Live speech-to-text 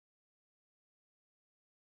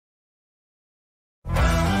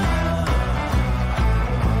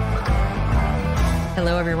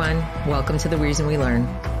Hello, everyone. Welcome to The Reason We Learn.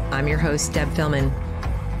 I'm your host, Deb Philman.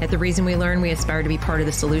 At The Reason We Learn, we aspire to be part of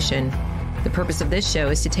the solution. The purpose of this show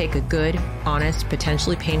is to take a good, honest,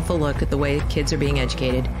 potentially painful look at the way kids are being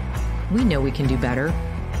educated. We know we can do better,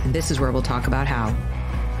 and this is where we'll talk about how.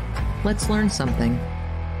 Let's learn something.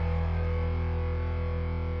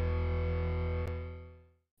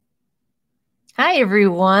 Hi,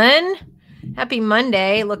 everyone. Happy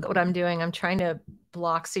Monday. Look at what I'm doing. I'm trying to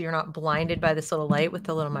block so you're not blinded by this little light with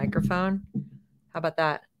the little microphone. How about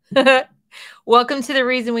that? Welcome to The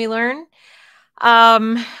Reason We Learn.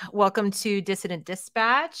 Welcome to Dissident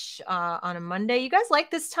Dispatch on a Monday. You guys like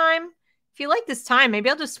this time? If you like this time, maybe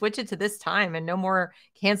I'll just switch it to this time and no more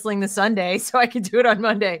canceling the Sunday so I can do it on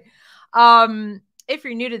Monday. If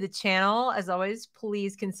you're new to the channel, as always,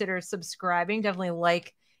 please consider subscribing. Definitely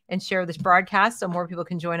like and share this broadcast so more people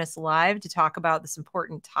can join us live to talk about this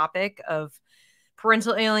important topic of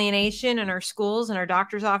parental alienation in our schools and our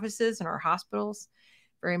doctor's offices and our hospitals.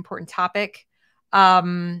 Very important topic.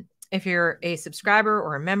 If you're a subscriber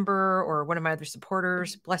or a member or one of my other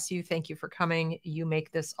supporters, bless you. Thank you for coming. You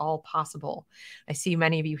make this all possible. I see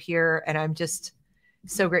many of you here, and I'm just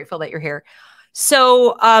so grateful that you're here.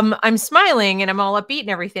 So I'm smiling and I'm all upbeat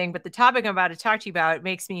and everything, but the topic I'm about to talk to you about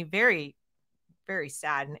makes me very, very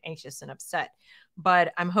sad and anxious and upset.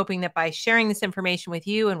 But I'm hoping that by sharing this information with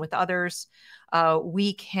you and with others,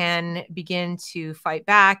 we can begin to fight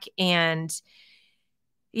back and,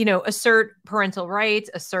 you know, assert parental rights,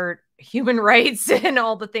 assert human rights, and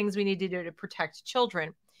all the things we need to do to protect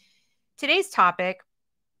children. Today's topic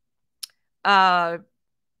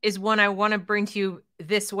is one I want to bring to you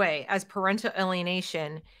this way as parental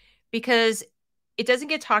alienation, because it doesn't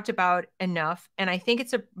get talked about enough. And I think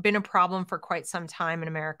it's been a problem for quite some time in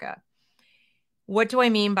America. What do I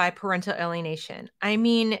mean by parental alienation? I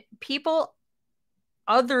mean, people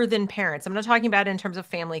other than parents. I'm not talking about it in terms of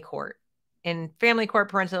family court. In family court,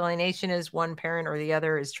 parental alienation is one parent or the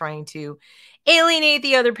other is trying to alienate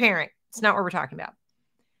the other parent. It's not what we're talking about.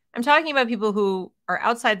 I'm talking about people who are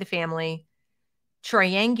outside the family,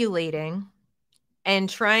 triangulating and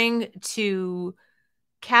trying to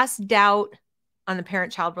cast doubt on the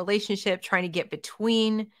parent-child relationship, trying to get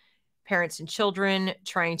between parents and children,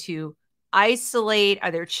 trying to isolate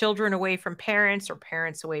either children away from parents or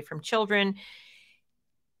parents away from children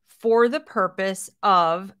for the purpose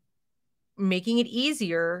of making it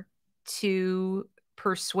easier to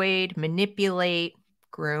persuade, manipulate,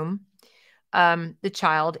 groom the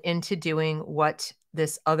child into doing what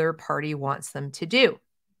this other party wants them to do.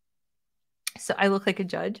 So I look like a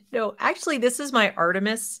judge. No, actually, this is my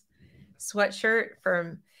Artemis sweatshirt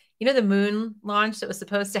from, you know, the moon launch that was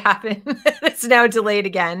supposed to happen. It's now delayed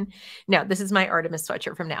again. No, this is my Artemis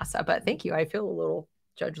sweatshirt from NASA, but thank you. I feel a little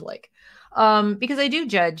judge-like because I do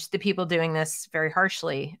judge the people doing this very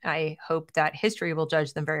harshly. I hope that history will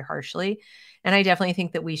judge them very harshly. And I definitely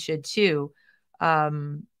think that we should too.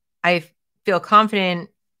 I feel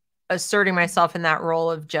confident asserting myself in that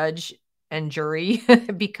role of judge and jury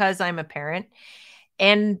because I'm a parent.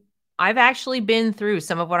 And I've actually been through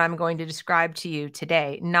some of what I'm going to describe to you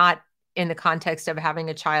today, not in the context of having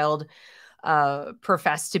a child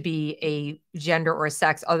profess to be a gender or a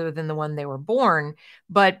sex other than the one they were born,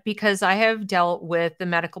 but because I have dealt with the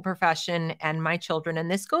medical profession and my children. And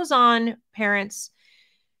this goes on, parents,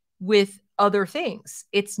 with other things.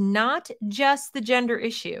 It's not just the gender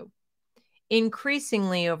issue.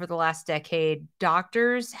 Increasingly over the last decade,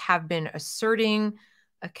 doctors have been asserting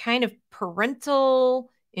a kind of parental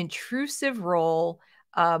intrusive role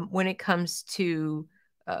when it comes to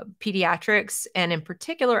pediatrics and in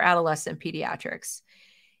particular adolescent pediatrics.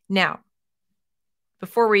 Now,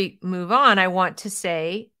 before we move on, I want to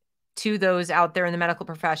say to those out there in the medical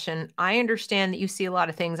profession, I understand that you see a lot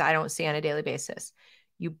of things I don't see on a daily basis.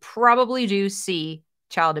 You probably do see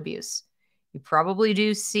child abuse. You probably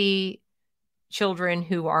do see children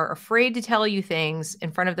who are afraid to tell you things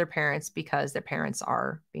in front of their parents because their parents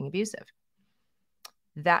are being abusive.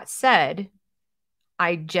 That said,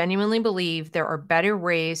 I genuinely believe there are better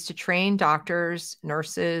ways to train doctors,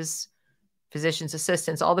 nurses, physicians'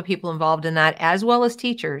 assistants, all the people involved in that, as well as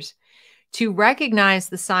teachers, to recognize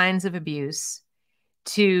the signs of abuse,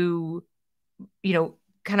 to, you know,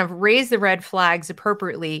 kind of raise the red flags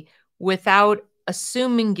appropriately without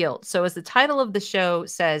assuming guilt. So as the title of the show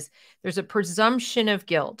says, there's a presumption of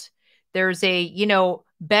guilt. There's a, you know,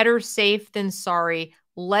 better safe than sorry.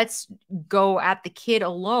 Let's go at the kid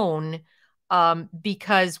alone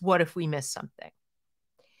because what if we miss something?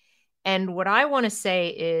 And what I want to say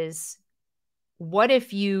is, what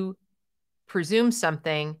if you presume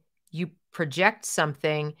something, you project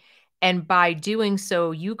something, And by doing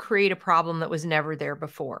so, you create a problem that was never there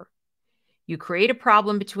before. You create a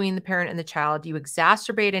problem between the parent and the child. You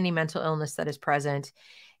exacerbate any mental illness that is present.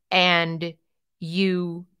 And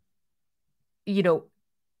you know,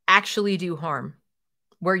 actually do harm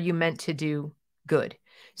where you meant to do good.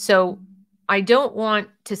 So I don't want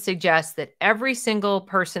to suggest that every single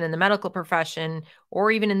person in the medical profession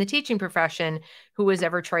or even in the teaching profession who has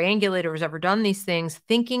ever triangulated or has ever done these things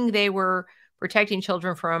thinking they were protecting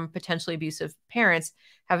children from potentially abusive parents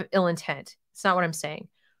have ill intent. It's not what I'm saying.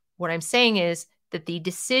 What I'm saying is that the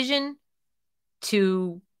decision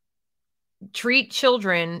to treat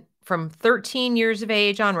children from 13 years of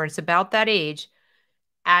age onwards, about that age,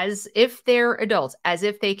 as if they're adults, as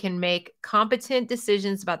if they can make competent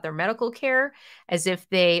decisions about their medical care, as if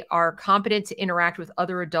they are competent to interact with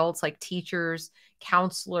other adults like teachers,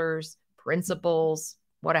 counselors, principals,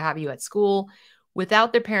 what have you at school,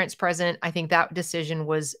 without their parents present. I think that decision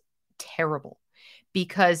was terrible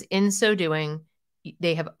because in so doing,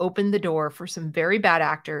 they have opened the door for some very bad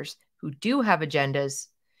actors who do have agendas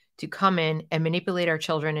to come in and manipulate our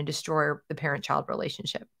children and destroy the parent-child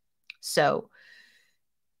relationship. So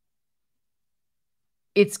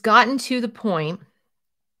it's gotten to the point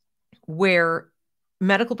where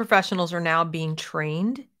medical professionals are now being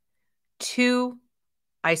trained to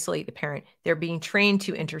isolate the parent. They're being trained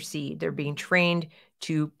to intercede. They're being trained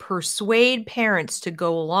to persuade parents to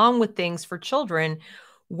go along with things for children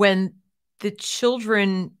when the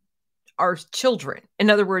children are children. In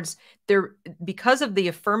other words, they're, because of the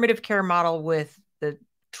affirmative care model with the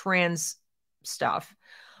trans stuff,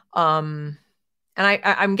 and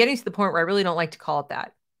I'm getting to the point where I really don't like to call it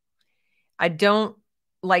that. I don't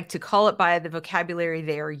like to call it by the vocabulary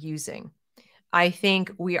they are using. I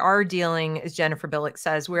think we are dealing, as Jennifer Billick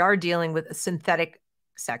says, we are dealing with synthetic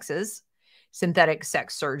sexes, synthetic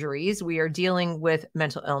sex surgeries. We are dealing with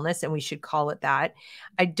mental illness, and we should call it that.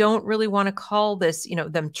 I don't really want to call this,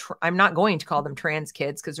 them. I'm not going to call them trans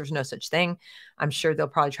kids because there's no such thing. I'm sure they'll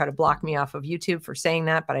probably try to block me off of YouTube for saying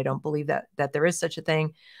that, but I don't believe that there is such a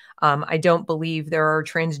thing. I don't believe there are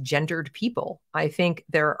transgendered people. I think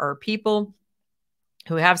there are people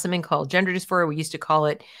who have something called gender dysphoria. We used to call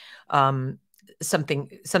it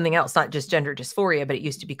something else, not just gender dysphoria, but it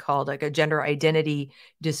used to be called like a gender identity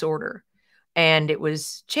disorder. And it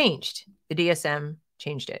was changed. The DSM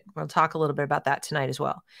changed it. We'll talk a little bit about that tonight as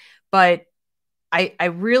well. But I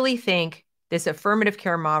really think this affirmative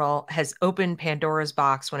care model has opened Pandora's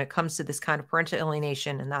box when it comes to this kind of parental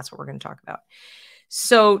alienation, and that's what we're going to talk about.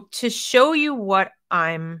 So to show you what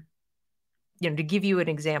I'm, to give you an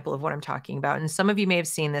example of what I'm talking about, and some of you may have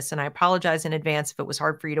seen this, and I apologize in advance if it was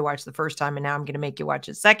hard for you to watch the first time, and now I'm going to make you watch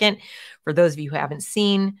it second. For those of you who haven't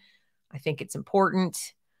seen, I think it's important.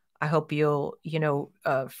 I hope you'll,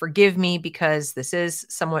 forgive me because this is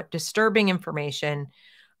somewhat disturbing information,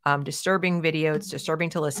 disturbing video. It's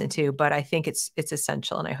disturbing to listen to, but I think it's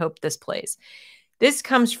essential, and I hope this plays. This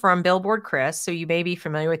comes from Billboard Chris, so you may be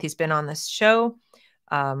familiar with. He's been on this show.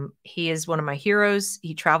 He is one of my heroes.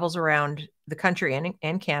 He travels around the country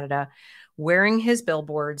and Canada wearing his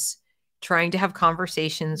billboards, trying to have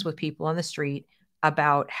conversations with people on the street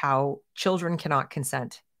about how children cannot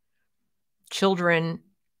consent. Children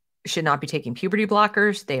should not be taking puberty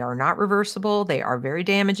blockers. They are not reversible. They are very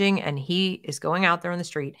damaging. And he is going out there on the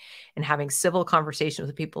street and having civil conversations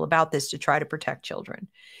with people about this to try to protect children.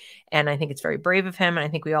 And I think it's very brave of him. And I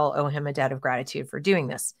think we all owe him a debt of gratitude for doing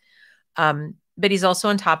this. But he's also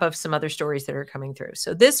on top of some other stories that are coming through.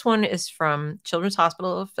 So this one is from Children's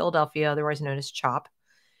Hospital of Philadelphia, otherwise known as CHOP.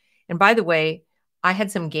 And by the way, I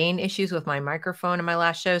had some gain issues with my microphone in my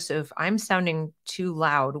last show. So if I'm sounding too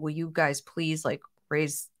loud, will you guys please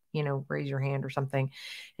raise your hand or something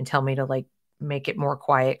and tell me to make it more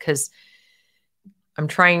quiet? Because I'm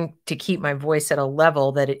trying to keep my voice at a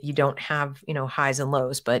level that you don't have, highs and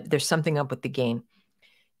lows, but there's something up with the gain.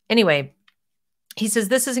 Anyway, he says,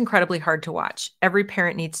 this is incredibly hard to watch. Every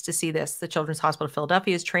parent needs to see this. The Children's Hospital of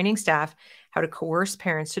Philadelphia is training staff how to coerce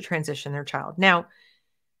parents to transition their child. Now,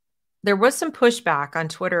 there was some pushback on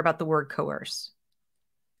Twitter about the word coerce,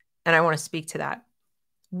 and I want to speak to that.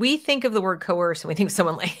 We think of the word coerce and we think of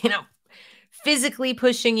someone physically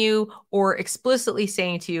pushing you or explicitly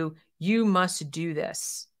saying to you, you must do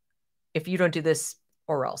this. If you don't do this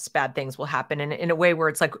or else bad things will happen in a way where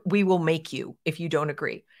it's like, we will make you if you don't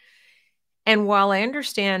agree. And while I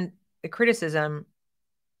understand the criticism,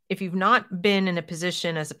 if you've not been in a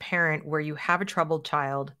position as a parent where you have a troubled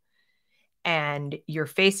child and you're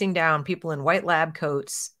facing down people in white lab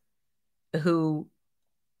coats who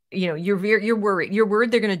you're worried. You're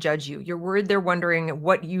worried they're going to judge you. You're worried they're wondering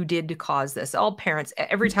what you did to cause this. All parents,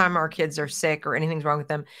 every time our kids are sick or anything's wrong with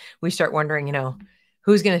them, we start wondering,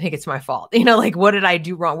 who's going to think it's my fault? Like, what did I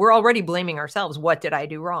do wrong? We're already blaming ourselves. What did I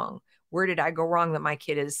do wrong? Where did I go wrong that my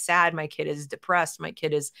kid is sad? My kid is depressed. My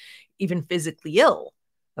kid is even physically ill.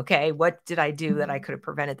 Okay, what did I do that I could have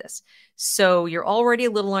prevented this? So you're already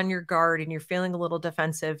a little on your guard and you're feeling a little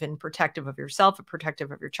defensive and protective of yourself, and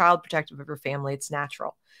protective of your child, protective of your family. It's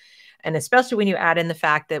natural. And especially when you add in the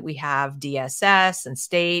fact that we have DSS and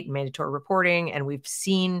state and mandatory reporting, and we've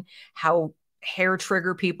seen how hair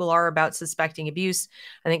trigger people are about suspecting abuse,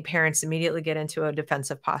 I think parents immediately get into a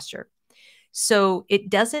defensive posture. So it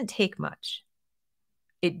doesn't take much.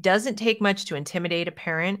 It doesn't take much to intimidate a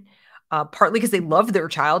parent, partly because they love their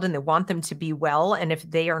child and they want them to be well. And if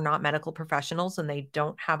they are not medical professionals and they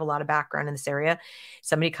don't have a lot of background in this area,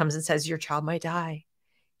 somebody comes and says, your child might die.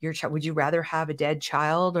 Your child, would you rather have a dead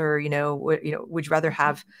child, or, would you rather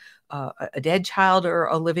have a dead child or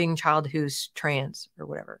a living child who's trans or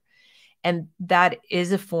whatever? And that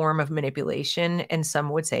is a form of manipulation, and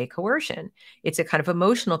some would say coercion. It's a kind of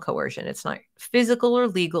emotional coercion. It's not physical or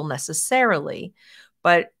legal necessarily,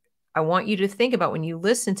 but I want you to think about, when you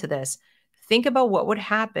listen to this, think about what would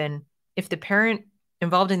happen if the parent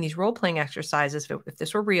involved in these role-playing exercises, if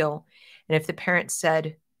this were real, and if the parent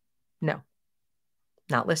said, no,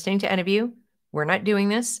 not listening to any of you, we're not doing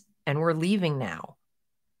this, and we're leaving now.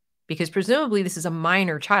 Because presumably this is a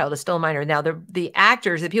minor child, is still a minor. Now, the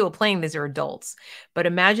actors, the people playing these are adults, but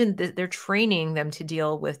imagine that they're training them to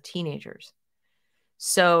deal with teenagers.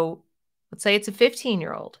 So let's say it's a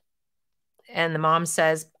 15-year-old and the mom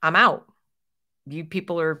says, I'm out. You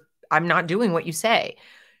people I'm not doing what you say.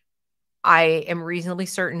 I am reasonably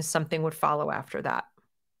certain something would follow after that.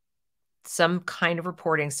 Some kind of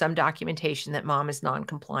reporting, some documentation that mom is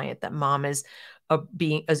non-compliant, that mom is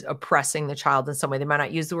oppressing the child in some way. They might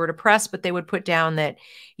not use the word oppress, but they would put down that,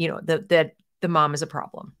 that the mom is a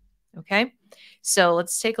problem. Okay. So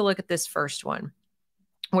let's take a look at this first one.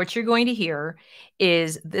 What you're going to hear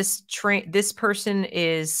is this person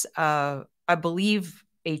is, I believe,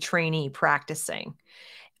 a trainee practicing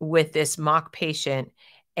with this mock patient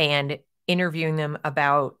and interviewing them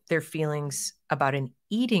about their feelings about an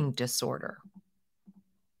eating disorder.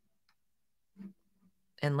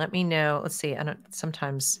 And let me know. Let's see.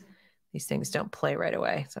 Sometimes these things don't play right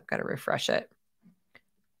away, so I've got to refresh it.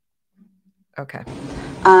 Okay.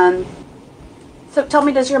 So tell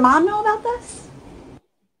me, does your mom know about this?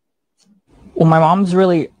 Well, my mom's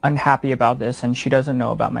really unhappy about this, and she doesn't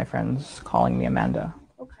know about my friends calling me Amanda.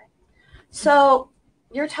 Okay. So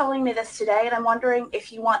you're telling me this today, and I'm wondering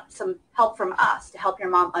if you want some help from us to help your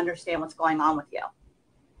mom understand what's going on with you.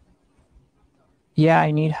 Yeah,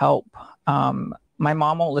 I need help. My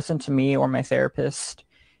mom won't listen to me or my therapist,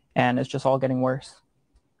 and it's just all getting worse.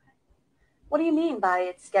 What do you mean by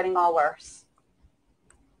it's getting all worse?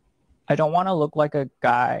 I don't want to look like a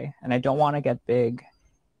guy, and I don't want to get big.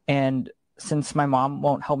 And since my mom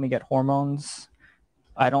won't help me get hormones,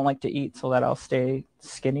 I don't like to eat so that I'll stay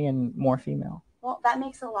skinny and more female. Well, that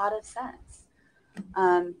makes a lot of sense.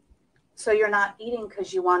 So you're not eating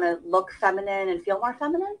because you want to look feminine and feel more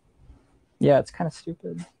feminine? Yeah, it's kind of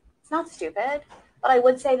stupid. It's not stupid, but I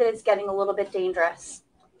would say that it's getting a little bit dangerous.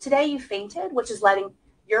 Today you fainted, which is letting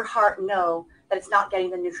your heart know that it's not getting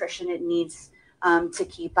the nutrition it needs to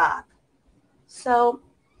keep up. So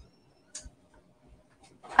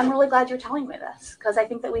I'm really glad you're telling me this, because I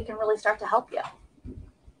think that we can really start to help you.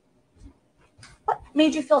 What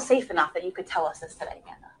made you feel safe enough that you could tell us this today,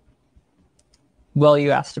 Amanda? Well,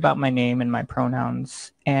 you asked about my name and my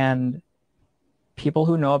pronouns, and people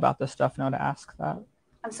who know about this stuff know to ask that.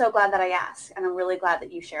 I'm so glad that I asked, and I'm really glad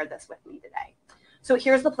that you shared this with me today. So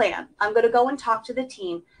here's the plan. I'm going to go and talk to the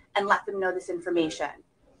team and let them know this information.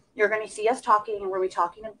 You're going to see us talking, and we'll be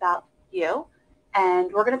talking about you,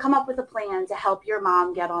 and we're going to come up with a plan to help your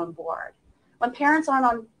mom get on board. When parents aren't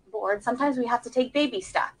on board, sometimes we have to take baby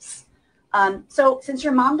steps. So since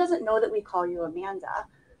your mom doesn't know that we call you Amanda,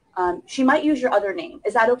 she might use your other name.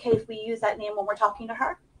 Is that okay if we use that name when we're talking to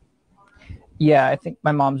her? Yeah, I think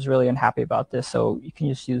my mom's really unhappy about this, so you can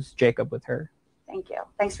just use Jacob with her. Thank you.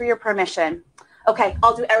 Thanks for your permission. Okay,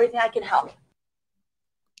 I'll do everything I can help.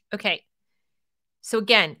 Okay. So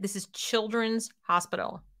again, this is Children's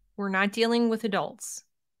Hospital. We're not dealing with adults.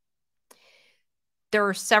 There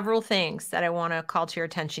are several things that I want to call to your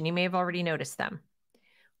attention. You may have already noticed them.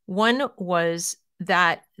 One was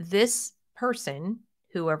that this person,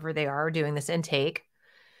 whoever they are doing this intake,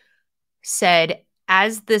 said,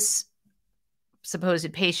 as this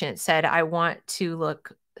supposed patient said, I want to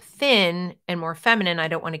look thin and more feminine. I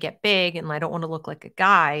don't want to get big and I don't want to look like a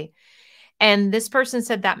guy. And this person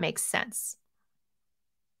said that makes sense.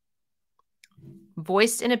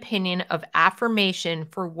 Voiced an opinion of affirmation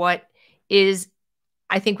for what is,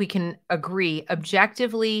 I think we can agree,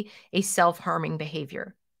 objectively a self-harming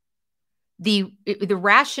behavior. The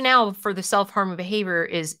rationale for the self-harming behavior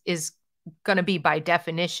is going to be by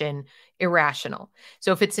definition irrational.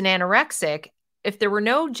 So if it's an anorexic, if there were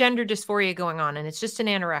no gender dysphoria going on and it's just an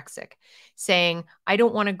anorexic saying, I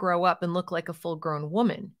don't want to grow up and look like a full-grown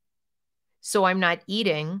woman, so I'm not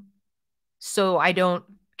eating, so I don't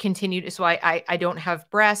continue to, so I don't have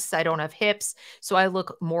breasts, I don't have hips, so I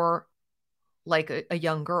look more like a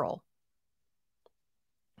young girl.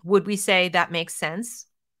 Would we say that makes sense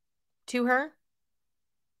to her?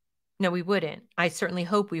 No, we wouldn't. I certainly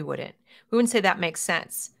hope we wouldn't. We wouldn't say that makes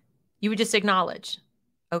sense. You would just acknowledge,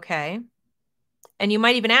 okay? And you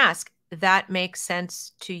might even ask, that makes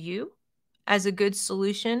sense to you as a good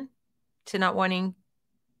solution to not wanting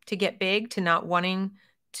to get big, to not wanting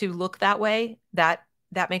to look that way? That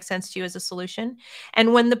makes sense to you as a solution?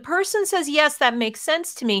 And when the person says, yes, that makes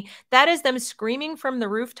sense to me, that is them screaming from the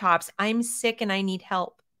rooftops, I'm sick and I need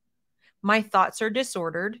help. My thoughts are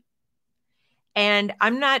disordered. And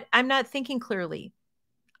I'm not thinking clearly.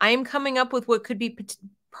 I am coming up with what could be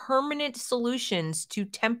permanent solutions to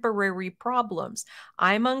temporary problems.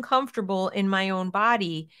 I'm uncomfortable in my own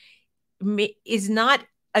body. It's not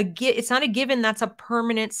a given that's a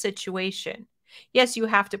permanent situation. Yes, you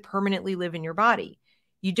have to permanently live in your body.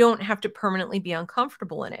 You don't have to permanently be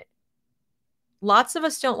uncomfortable in it. Lots of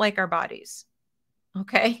us don't like our bodies.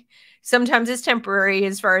 Okay. Sometimes it's temporary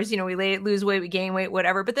as far as, we lose weight, we gain weight,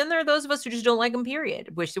 whatever. But then there are those of us who just don't like them,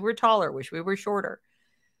 period. Wish we were taller, wish we were shorter,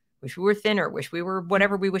 wish we were thinner, wish we were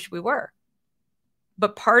whatever we wish we were.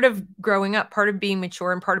 But part of growing up, part of being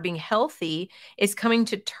mature and part of being healthy is coming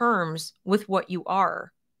to terms with what you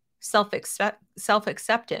are.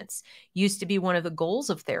 Self-acceptance used to be one of the goals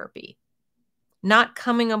of therapy. Not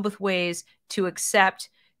coming up with ways to accept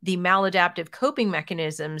the maladaptive coping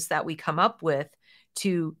mechanisms that we come up with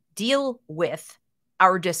to deal with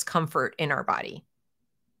our discomfort in our body.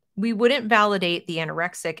 We wouldn't validate the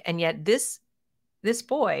anorexic, and yet this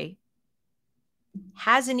boy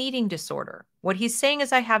has an eating disorder. What he's saying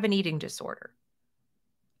is, I have an eating disorder.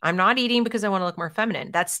 I'm not eating because I want to look more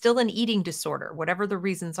feminine. That's still an eating disorder, whatever the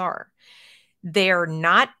reasons are. They're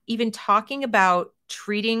not even talking about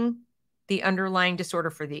treating the underlying disorder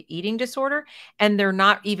for the eating disorder. And they're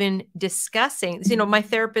not even discussing, my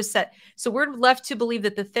therapist said, so we're left to believe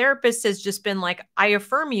that the therapist has just been like, I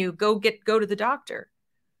affirm you, go to the doctor.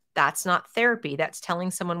 That's not therapy. That's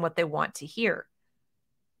telling someone what they want to hear.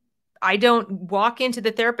 I don't walk into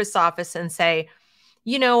the therapist's office and say,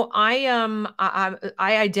 I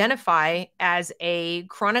identify as a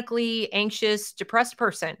chronically anxious, depressed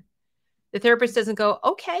person. The therapist doesn't go,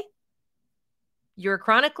 okay, you're a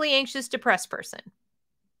chronically anxious, depressed person.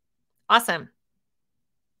 Awesome.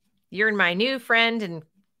 You're my new friend and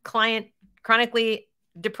client, chronically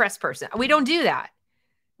depressed person. We don't do that.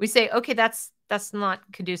 We say, okay, that's not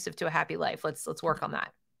conducive to a happy life. Let's work on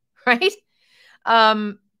that. Right?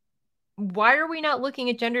 Why are we not looking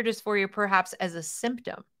at gender dysphoria perhaps as a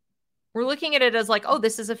symptom? We're looking at it as like, oh,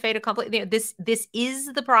 this is a fait accompli. This is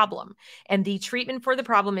the problem. And the treatment for the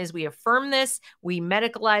problem is we affirm this, we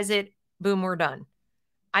medicalize it, boom, we're done.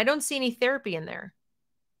 I don't see any therapy in there.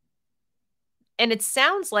 And it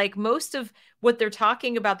sounds like most of what they're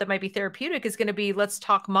talking about that might be therapeutic is going to be, let's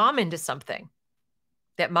talk mom into something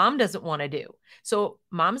that mom doesn't want to do. So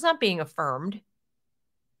mom's not being affirmed.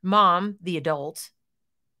 Mom, the adult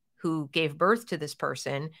who gave birth to this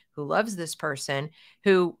person, who loves this person,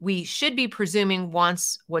 who we should be presuming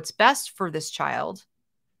wants what's best for this child,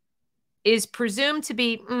 is presumed to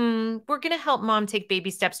be, we're going to help mom take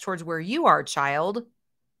baby steps towards where you are, child.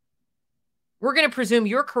 We're going to presume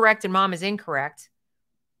you're correct and mom is incorrect.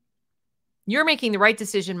 You're making the right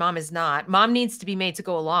decision. Mom is not. Mom needs to be made to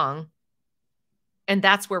go along. And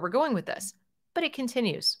that's where we're going with this. But it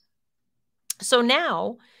continues. So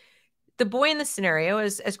now the boy in the scenario,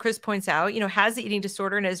 as Chris points out, has the eating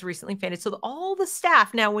disorder and has recently fainted. So all the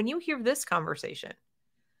staff, now when you hear this conversation,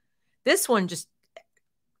 this one just,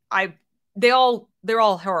 they're all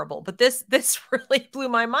horrible. But this really blew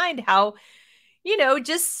my mind how,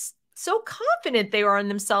 just so confident they are in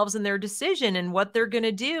themselves and their decision and what they're going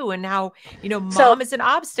to do and how, mom is an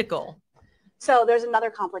obstacle. So there's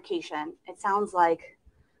another complication. It sounds like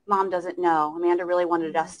mom doesn't know. Amanda really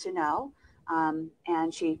wanted us to know.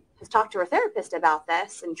 And she has talked to her therapist about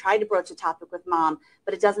this and tried to broach the topic with mom,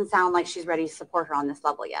 but it doesn't sound like she's ready to support her on this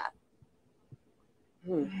level yet.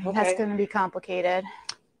 Okay. That's going to be complicated.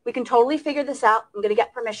 We can totally figure this out. I'm going to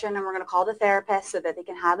get permission and we're going to call the therapist so that they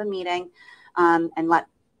can have a meeting and let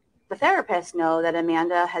the therapist know that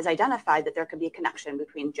Amanda has identified that there could be a connection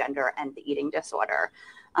between gender and the eating disorder.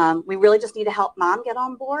 We really just need to help mom get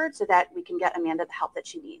on board so that we can get Amanda the help that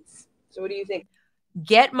she needs. So what do you think?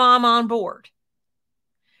 Get mom on board.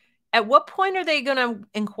 At what point are they going to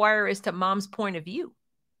inquire as to mom's point of view?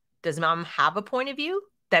 Does mom have a point of view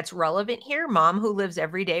that's relevant here? Mom who lives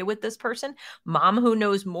every day with this person, mom who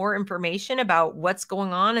knows more information about what's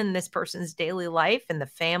going on in this person's daily life and the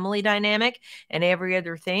family dynamic and every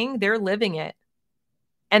other thing, they're living it.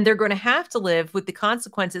 And they're going to have to live with the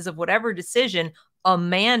consequences of whatever decision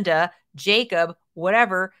Amanda, Jacob,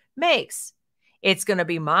 whatever makes. It's going to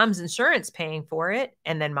be mom's insurance paying for it,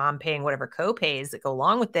 and then mom paying whatever co-pays that go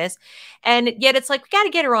along with this. And yet it's like, we got to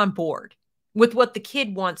get her on board with what the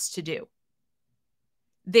kid wants to do.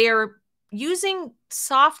 They're using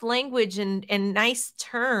soft language and nice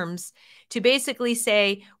terms to basically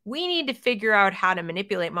say, we need to figure out how to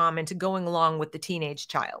manipulate mom into going along with the teenage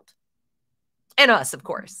child. And us, of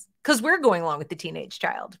course, because we're going along with the teenage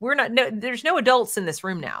child. We're not, there's no adults in this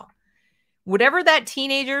room now. Whatever that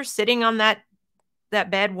teenager sitting on that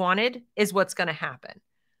bed wanted is what's going to happen.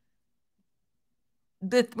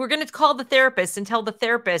 We're going to call the therapist and tell the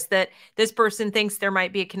therapist that this person thinks there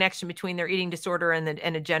might be a connection between their eating disorder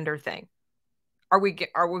and a gender thing. Are we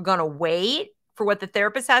going to wait for what the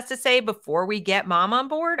therapist has to say before we get mom on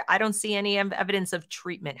board? I don't see any evidence of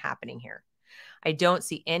treatment happening here. I don't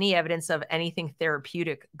see any evidence of anything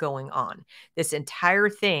therapeutic going on. This entire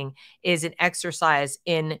thing is an exercise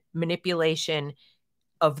in manipulation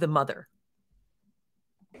of the mother.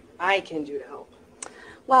 I can do to help?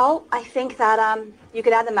 Well, I think that you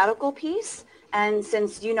could add the medical piece. And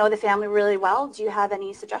since you know the family really well, do you have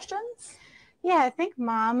any suggestions? Yeah, I think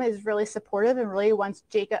mom is really supportive and really wants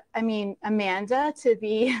Amanda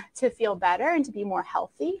to feel better and to be more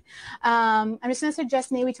healthy. I'm just going to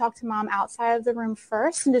suggest maybe we talk to mom outside of the room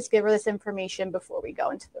first and just give her this information before we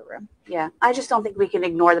go into the room. Yeah, I just don't think we can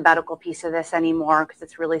ignore the medical piece of this anymore because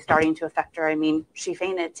it's really starting to affect her. I mean, she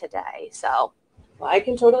fainted today, so. Well, I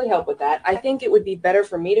can totally help with that. I think it would be better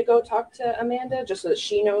for me to go talk to Amanda just so that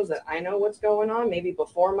she knows that I know what's going on, maybe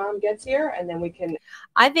before mom gets here, and then we can.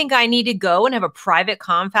 I think I need to go and have a private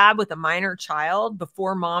confab with a minor child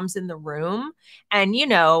before mom's in the room and,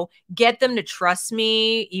 get them to trust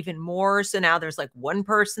me even more. So now there's like one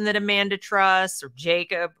person that Amanda trusts or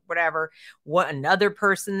Jacob, whatever, another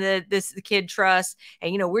person that the kid trusts.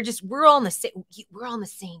 And, we're all on the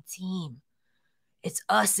same team. It's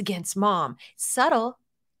us against mom. It's subtle.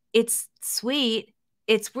 It's sweet.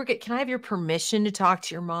 Can I have your permission to talk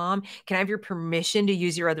to your mom? Can I have your permission to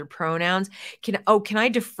use your other pronouns? Can I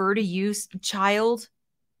defer to you, child?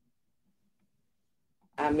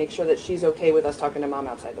 Make sure that she's okay with us talking to mom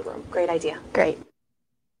outside the room. Great idea. Great.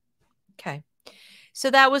 Okay.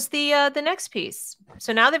 So that was the next piece.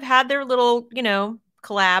 So now they've had their little,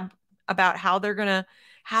 collab about how they're going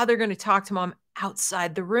to talk to mom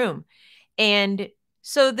outside the room. And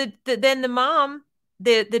so then the mom,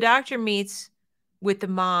 the doctor meets with the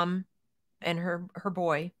mom and her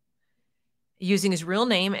boy using his real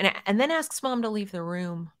name and then asks mom to leave the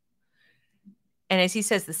room. And as he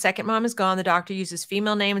says, the second mom is gone, the doctor uses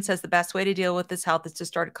female name and says the best way to deal with this health is to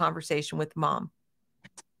start a conversation with mom.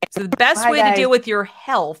 So the best way to deal with your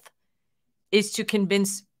health is to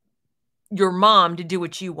convince your mom to do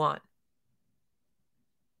what you want.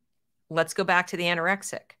 Let's go back to the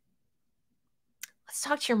anorexic. Let's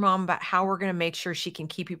talk to your mom about how we're going to make sure she can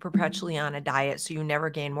keep you perpetually on a diet so you never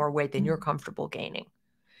gain more weight than you're comfortable gaining.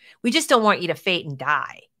 We just don't want you to faint and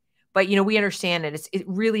die. But, we understand that it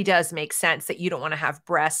really does make sense that you don't want to have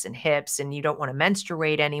breasts and hips and you don't want to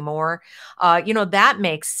menstruate anymore. That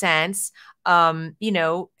makes sense. And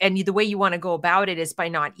the way you want to go about it is by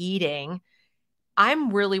not eating.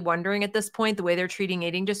 I'm really wondering at this point, the way they're treating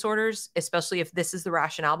eating disorders, especially if this is the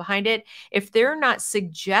rationale behind it, if they're not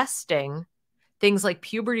suggesting things like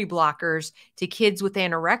puberty blockers to kids with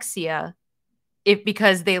anorexia,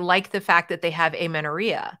 because they like the fact that they have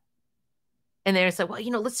amenorrhea. And they're like,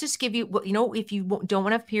 well, let's just give you, if you don't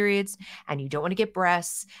want to have periods and you don't want to get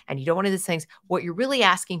breasts and you don't want to do these things, what you're really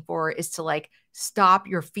asking for is to stop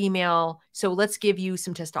your female. So let's give you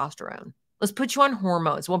some testosterone. Let's put you on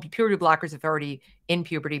hormones. It won't be puberty blockers if they're already in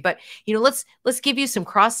puberty, but let's give you some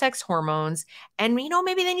cross-sex hormones, and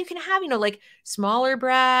maybe then you can have smaller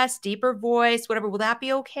breasts, deeper voice, whatever. Will that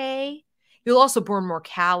be okay? You'll also burn more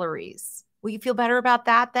calories. Will you feel better about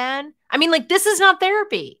that then? I mean, this is not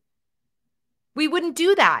therapy. We wouldn't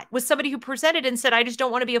do that with somebody who presented and said, I just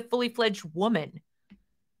don't want to be a fully fledged woman.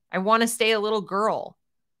 I want to stay a little girl.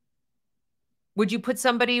 Would you put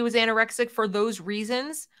somebody who was anorexic for those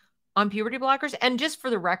reasons on puberty blockers? And just for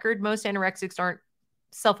the record, most anorexics aren't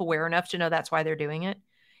self-aware enough to know that's why they're doing it.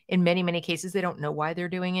 In many, many cases, they don't know why they're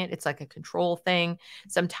doing it. It's like a control thing.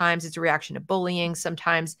 Sometimes it's a reaction to bullying.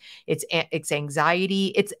 Sometimes it's anxiety.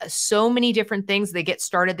 It's so many different things. They get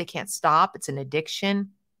started, they can't stop. It's an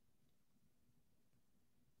addiction.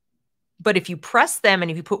 But if you press them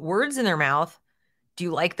and if you put words in their mouth, do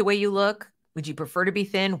you like the way you look? Would you prefer to be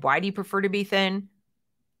thin? Why do you prefer to be thin?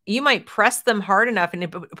 You might press them hard enough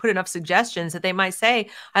and put enough suggestions that they might say,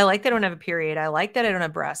 I like that I don't have a period. I like that I don't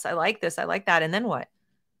have breasts. I like this. I like that. And then what?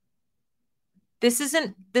 This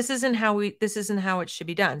isn't how it should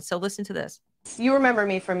be done. So listen to this. You remember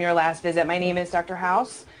me from your last visit. My name is Dr.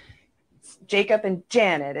 House. It's Jacob and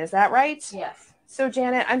Janet. Is that right? Yes. So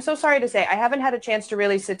Janet, I'm so sorry to say, I haven't had a chance to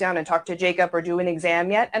really sit down and talk to Jacob or do an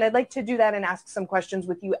exam yet. And I'd like to do that and ask some questions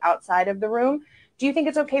with you outside of the room. Do you think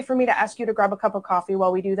it's okay for me to ask you to grab a cup of coffee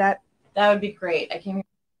while we do that? That would be great. I came.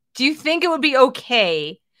 Do you think it would be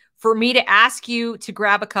okay for me to ask you to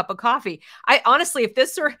grab a cup of coffee? I honestly, if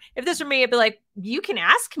this were me, I'd be like, you can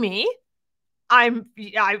ask me. I'm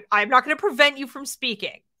not going to prevent you from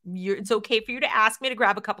speaking. It's okay for you to ask me to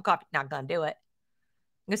grab a cup of coffee. Not going to do it.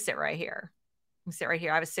 I'm going to sit right here. I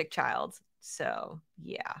have a sick child. So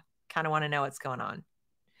yeah, kind of want to know what's going on.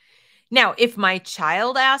 Now, if my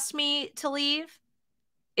child asked me to leave,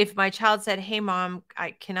 if my child said, hey, mom,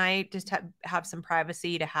 can I just have some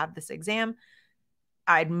privacy to have this exam?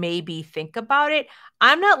 I'd maybe think about it.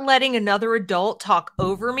 I'm not letting another adult talk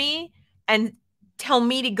over me and tell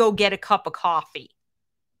me to go get a cup of coffee.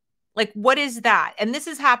 Like, what is that? And this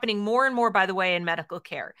is happening more and more, by the way, in medical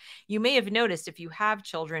care. You may have noticed if you have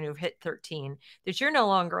children who've hit 13, that you're no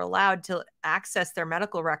longer allowed to access their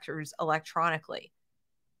medical records electronically.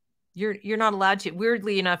 You're not allowed to.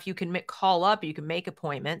 Weirdly enough, you can call up, you can make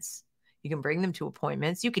appointments, you can bring them to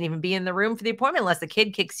appointments. You can even be in the room for the appointment unless the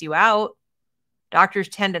kid kicks you out. Doctors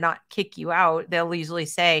tend to not kick you out. They'll usually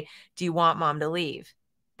say, do you want mom to leave?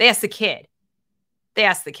 They ask the kid. Do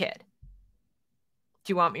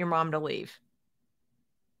you want your mom to leave?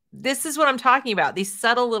 This is what I'm talking about, these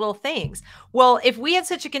subtle little things. Well, if we had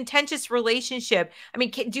such a contentious relationship, I mean,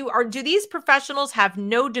 do these professionals have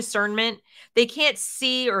no discernment? They can't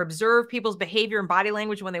see or observe people's behavior and body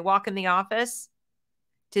language when they walk in the office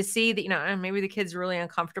to see that, maybe the kid's really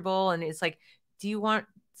uncomfortable. And it's like, do you want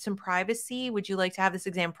some privacy? Would you like to have this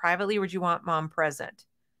exam privately, or would you want mom present?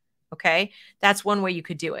 Okay. That's one way you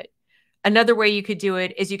could do it. Another way you could do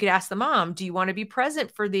it is you could ask the mom, do you want to be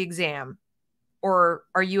present for the exam? Or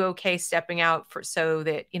are you okay stepping out so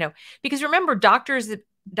that, because remember, doctors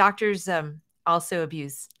also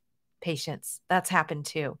abuse patients. That's happened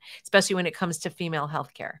too, especially when it comes to female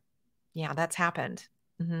healthcare. Yeah, that's happened.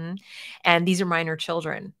 And these are minor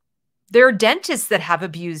children. There are dentists that have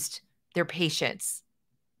abused their patients.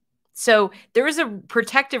 So there is a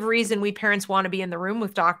protective reason we parents want to be in the room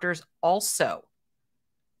with doctors also.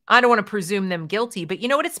 I don't want to presume them guilty, but you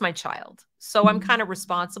know what? It's my child. So I'm kind of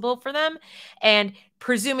responsible for them. And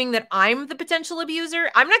presuming that I'm the potential abuser,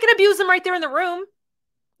 I'm not going to abuse them right there in the room.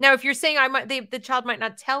 Now, if you're saying the child might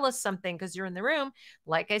not tell us something because you're in the room,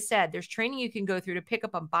 like I said, there's training you can go through to pick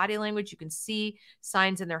up on body language. You can see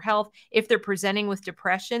signs in their health. If they're presenting with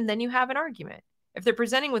depression, then you have an argument. If they're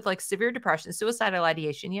presenting with like severe depression, suicidal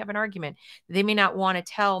ideation, you have an argument. They may not want to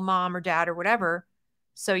tell mom or dad or whatever.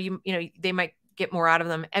 So they might get more out of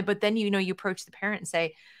them. But then, you approach the parent and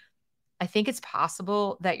say, I think it's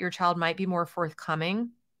possible that your child might be more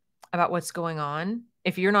forthcoming about what's going on.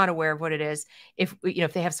 If you're not aware of what it is, if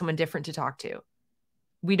they have someone different to talk to,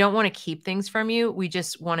 we don't want to keep things from you. We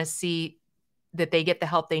just want to see that they get the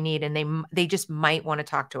help they need, and they just might want to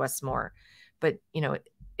talk to us more. But,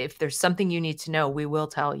 if there's something you need to know, we will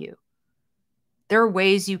tell you. There are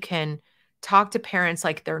ways you can talk to parents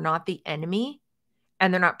like they're not the enemy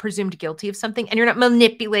and they're not presumed guilty of something, and you're not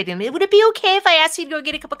manipulating them. Would it be okay if I asked you to go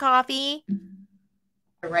get a cup of coffee?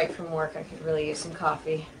 Right from work, I could really use some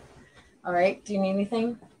coffee. All right. Do you need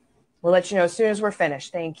anything? We'll let you know as soon as we're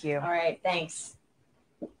finished. Thank you. All right. Thanks.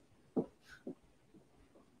 So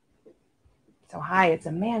hi, it's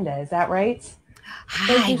Amanda. Is that right?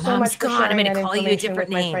 Hi, Thank you so much for gone. I'm sharing going to that call you a information different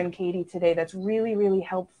with my name. friend Katie today. That's really, really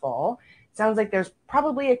helpful. Sounds like there's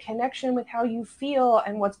probably a connection with how you feel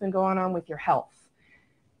and what's been going on with your health.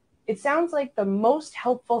 It sounds like the most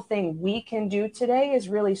helpful thing we can do today is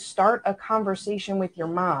really start a conversation with your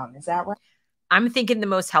mom. Is that right? I'm thinking the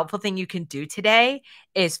most helpful thing you can do today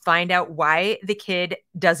is find out why the kid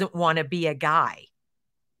doesn't want to be a guy.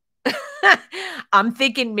 I'm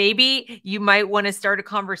thinking maybe you might want to start a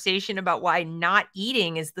conversation about why not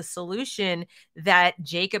eating is the solution that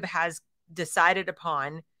Jacob has decided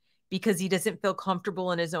upon because he doesn't feel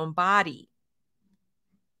comfortable in his own body.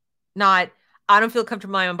 Not, I don't feel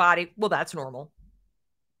comfortable in my own body. Well, that's normal.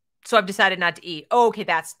 So I've decided not to eat. Oh, okay,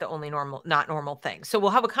 that's the only not normal thing. So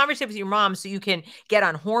we'll have a conversation with your mom so you can get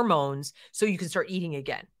on hormones so you can start eating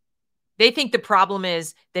again. They think the problem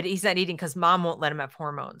is that he's not eating because mom won't let him have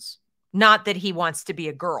hormones, not that he wants to be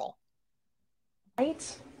a girl.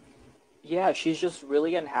 Right? Yeah, she's just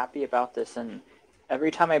really unhappy about this, and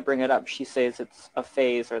every time I bring it up, she says it's a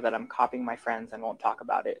phase or that I'm copying my friends and won't talk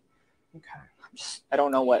about it. Okay. I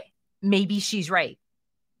don't know what. Maybe she's right.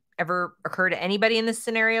 Ever occur to anybody in this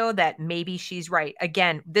scenario that maybe she's right?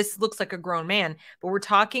 Again, this looks like a grown man, but we're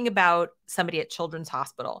talking about somebody at Children's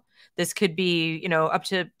Hospital. This could be, you know, up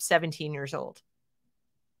to 17 years old,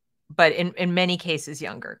 but in many cases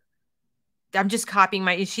younger. I'm just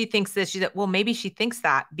copying she thinks this. She's like, well, maybe she thinks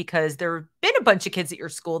that because there have been a bunch of kids at your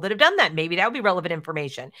school that have done that. Maybe that would be relevant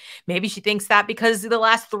information. Maybe she thinks that because the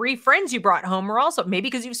last 3 friends you brought home were also, maybe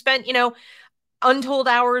because you've spent, you know, untold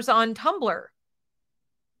hours on Tumblr.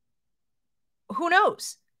 Who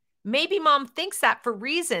knows? Maybe mom thinks that for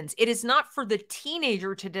reasons. It is not for the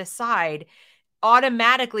teenager to decide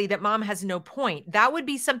automatically that mom has no point. That would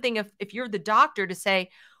be something if you're the doctor to say,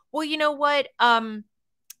 well, you know what?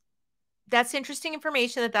 That's interesting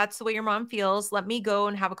information that's the way your mom feels. Let me go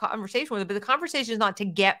and have a conversation with her. But the conversation is not to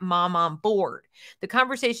get mom on board. The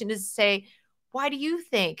conversation is to say, why do you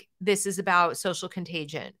think this is about social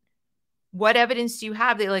contagion? What evidence do you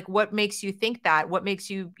have that, like, what makes you think that? What makes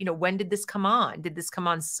you, you know, when did this come on? Did this come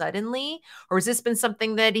on suddenly? Or has this been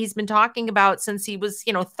something that he's been talking about since he was,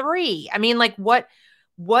 you know, 3? I mean, like, what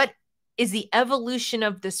is the evolution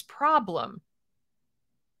of this problem?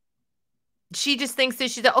 She just thinks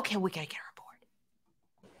that she's like, okay, we gotta get her on board.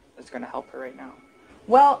 It's going to help her right now.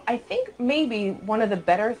 Well, I think maybe one of the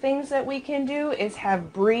better things that we can do is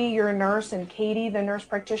have Bree, your nurse, and Katie, the nurse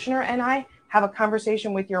practitioner, and I have a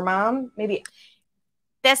conversation with your mom. Maybe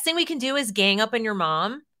best thing we can do is gang up on your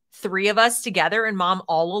mom, 3 of us together and mom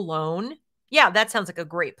all alone. Yeah, that sounds like a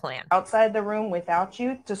great plan. Outside the room without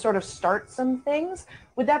you to sort of start some things.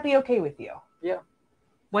 Would that be okay with you? Yeah.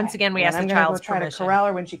 Once again, we ask the child's I'm going to try permission. to corral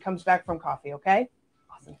her when she comes back from coffee, okay?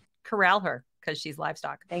 Awesome. Corral her because she's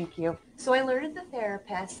livestock. Thank you. So I alerted the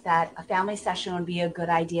therapist that a family session would be a good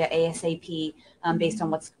idea ASAP based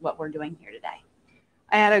on what we're doing here today.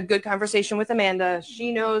 I had a good conversation with Amanda.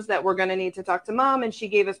 She knows that we're going to need to talk to mom, and she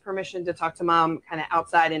gave us permission to talk to mom kind of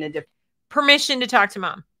outside in a different. Permission to talk to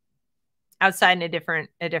mom outside in a different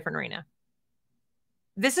arena.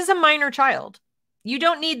 This is a minor child. You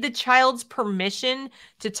don't need the child's permission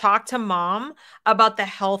to talk to mom about the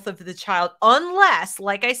health of the child unless,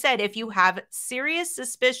 like I said, if you have serious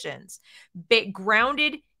suspicions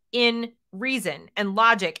grounded in reason and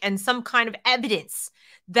logic and some kind of evidence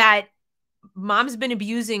that mom's been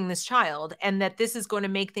abusing this child and that this is going to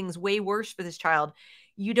make things way worse for this child,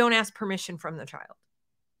 you don't ask permission from the child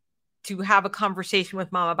to have a conversation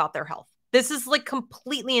with mom about their health. This is like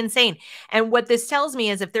completely insane. And what this tells me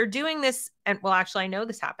is if they're doing this, and well, actually, I know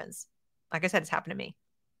this happens. Like I said, it's happened to me.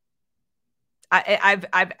 I've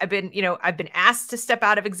been, you know, I've been asked to step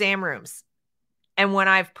out of exam rooms. And when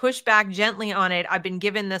I've pushed back gently on it, I've been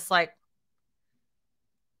given this like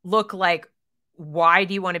look like, why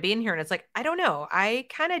do you want to be in here? And it's like, I don't know. I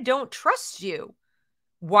kind of don't trust you.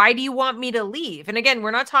 Why do you want me to leave? And again,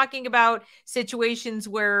 we're not talking about situations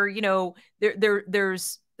where, you know,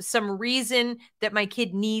 there's some reason that my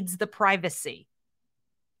kid needs the privacy.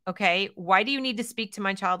 Okay. Why do you need to speak to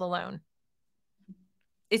my child alone?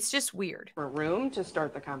 It's just weird. For room to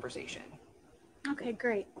start the conversation. Okay,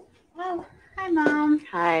 great. Well, hi, Mom.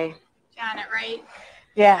 Hi. Janet, right?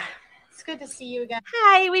 Yeah. It's good to see you again.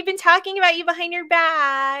 Hi, we've been talking about you behind your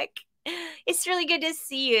back. It's really good to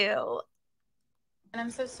see you. And I'm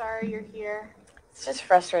so sorry you're here. It's just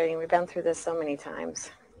frustrating. We've been through this so many times.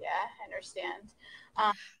 Yeah, I understand.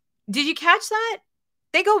 Did you catch that?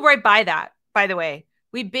 They go right by that, by the way.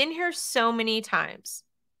 We've been here so many times.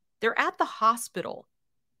 They're at the hospital.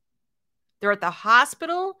 They're at the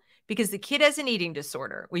hospital because the kid has an eating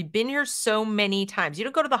disorder. We've been here so many times. You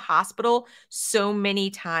don't go to the hospital so many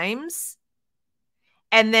times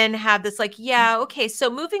and then have this like, yeah, okay, so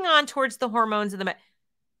moving on towards the hormones and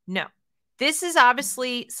no. This is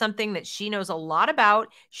obviously something that she knows a lot about.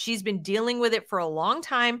 She's been dealing with it for a long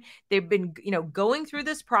time. They've been, you know, going through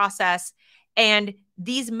this process, and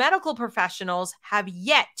these medical professionals have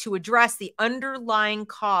yet to address the underlying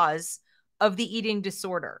cause of the eating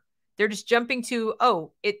disorder. They're just jumping to,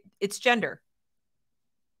 oh, it's gender.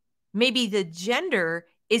 Maybe the gender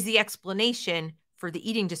is the explanation for the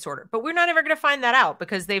eating disorder. But we're not ever going to find that out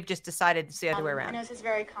because they've just decided it's the other way I around. know this is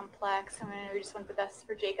very complex, and I know we just want the best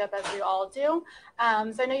for Jacob, as we all do.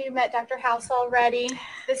 So I know you met Dr. House already.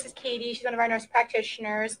 This is Katie. She's one of our nurse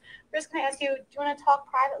practitioners. We're just going to ask you, do you want to talk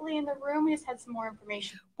privately in the room? We just had some more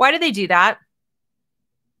information. Why do they do that?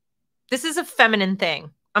 This is a feminine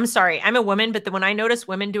thing. I'm sorry, I'm a woman, but when I notice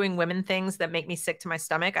women doing women things that make me sick to my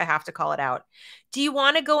stomach, I have to call it out. Do you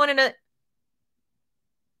want to go in and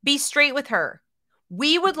be straight with her?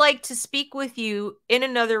 We would like to speak with you in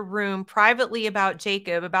another room privately about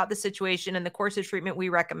Jacob, about the situation and the course of treatment we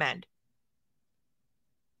recommend.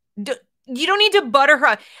 You don't need to butter her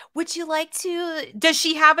up. Would you like to? Does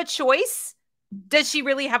she have a choice? Does she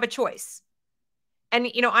really have a choice? And,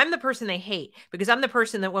 you know, I'm the person they hate because I'm the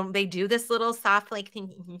person that when they do this little soft like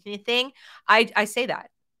thing, I say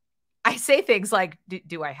that. I say things like,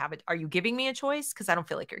 do I have it? Are you giving me a choice? Because I don't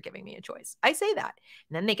feel like you're giving me a choice. I say that.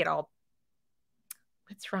 And then they get all,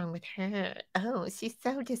 what's wrong with her? Oh, she's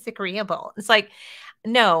so disagreeable. It's like,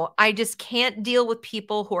 no, I just can't deal with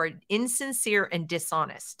people who are insincere and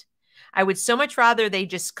dishonest. I would so much rather they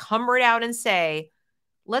just come right out and say,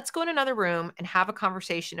 let's go in another room and have a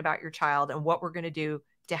conversation about your child and what we're going to do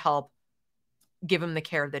to help give him the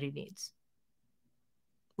care that he needs.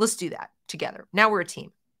 Let's do that together. Now we're a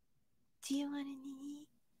team. Do you want to eat?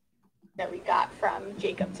 That we got from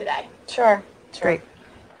Jacob today. Sure. Great.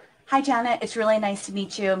 Hi, Janet. It's really nice to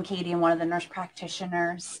meet you. I'm Katie. I'm one of the nurse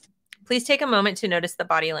practitioners. Please take a moment to notice the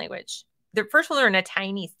body language. First of all, they're in a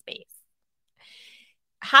tiny space.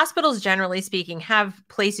 Hospitals, generally speaking, have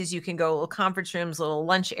places you can go, little conference rooms, little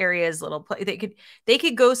lunch areas, they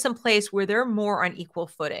could go someplace where they're more on equal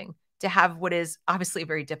footing to have what is obviously a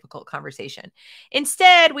very difficult conversation.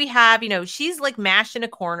 Instead, we have, you know, she's like mashed in a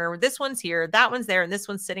corner. This one's here, that one's there, and this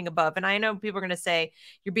one's sitting above. And I know people are going to say,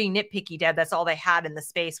 you're being nitpicky, Deb. That's all they had in the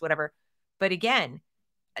space, whatever. But again,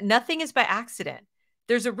 nothing is by accident.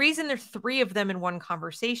 There's a reason there's three of them in one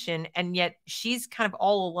conversation, and yet she's kind of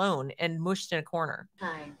all alone and mushed in a corner.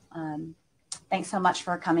 Hi. Thanks so much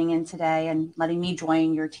for coming in today and letting me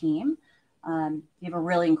join your team. You have a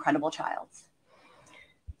really incredible child.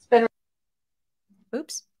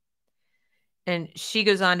 Oops. And she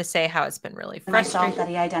goes on to say how it's been really frustrating. Myself that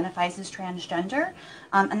he identifies as transgender,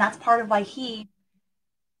 and that's part of why he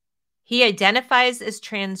identifies as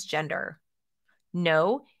transgender.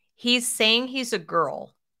 No, he's saying he's a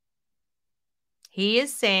girl. He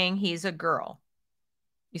is saying he's a girl.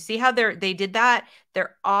 You see how they did that?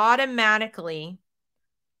 They're automatically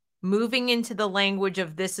moving into the language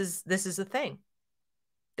of this is a thing.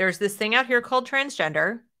 There's this thing out here called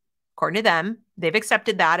transgender. According to them, they've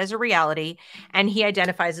accepted that as a reality, and he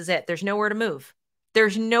identifies as it. There's nowhere to move.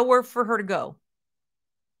 There's nowhere for her to go.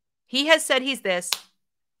 He has said he's this.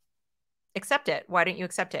 Accept it. Why don't you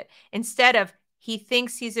accept it? Instead of, he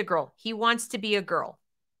thinks he's a girl. He wants to be a girl.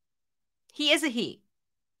 He is a he.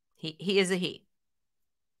 He is a he.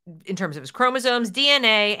 In terms of his chromosomes,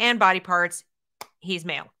 DNA, and body parts, he's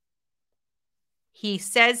male. He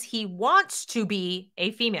says he wants to be a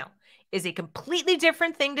female. Is a completely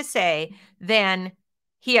different thing to say than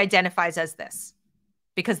he identifies as this.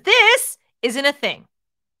 Because this isn't a thing.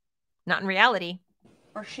 Not in reality.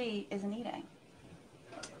 or she isn't eating.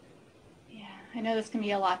 Yeah, I know this can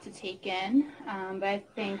be a lot to take in, but I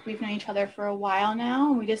think we've known each other for a while now,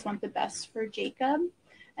 and we just want the best for Jacob.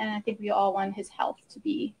 And I think we all want his health to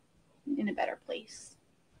be in a better place.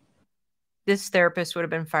 This therapist would have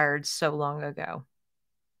been fired so long ago.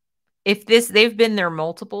 If they've been there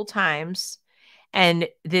multiple times and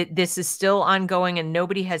this is still ongoing and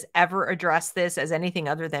nobody has ever addressed this as anything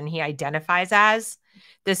other than he identifies as,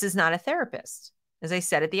 this is not a therapist. As I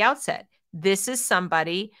said at the outset, this is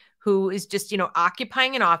somebody who is just,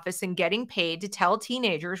 occupying an office and getting paid to tell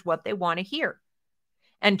teenagers what they want to hear.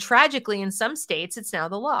 And tragically, in some states, it's now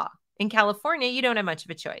the law. In California, you don't have much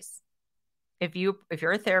of a choice. If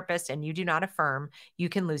you're a therapist and you do not affirm, you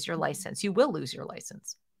can lose your license. You will lose your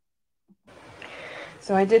license.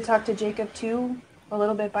 So I did talk to Jacob too a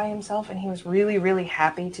little bit by himself, and he was really, really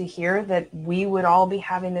happy to hear that we would all be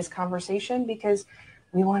having this conversation because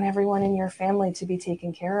we want everyone in your family to be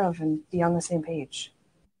taken care of and be on the same page.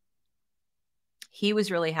 He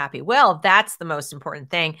was really happy. Well, that's the most important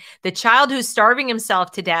thing. The child who's starving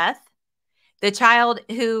himself to death, the child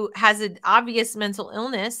who has an obvious mental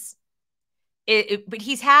illness, but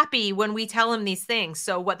he's happy when we tell him these things.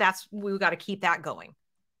 So we've got to keep that going.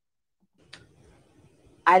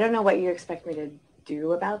 I don't know what you expect me to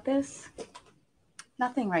do about this.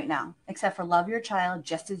 Nothing right now, except for love your child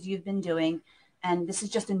just as you've been doing. And this is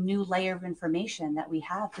just a new layer of information that we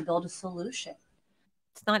have to build a solution.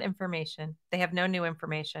 It's not information. They have no new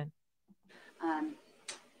information.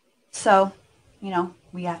 So,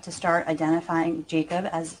 we have to start identifying Jacob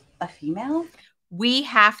as a female. We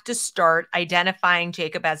have to start identifying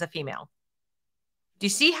Jacob as a female. Do you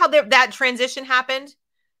see how that transition happened?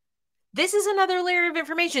 This is another layer of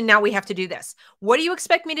information. Now we have to do this. What do you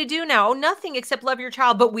expect me to do now? Oh, nothing except love your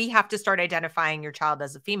child, but we have to start identifying your child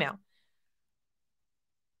as a female.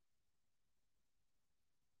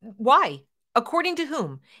 Why? According to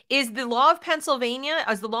whom? Is the law of Pennsylvania,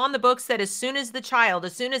 as the law in the books, that as soon as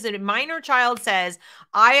a minor child says,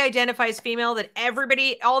 I identify as female, that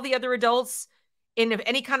everybody, all the other adults in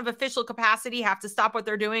any kind of official capacity have to stop what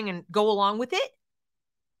they're doing and go along with it?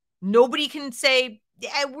 Nobody can say,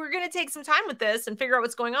 yeah, we're going to take some time with this and figure out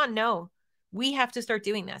what's going on. No, we have to start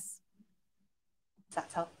doing this.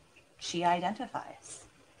 That's how she identifies.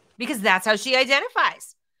 Because that's how she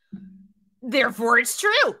identifies. Therefore, it's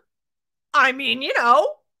true. I mean,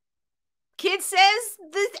 kid says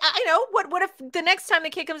this, what if the next time the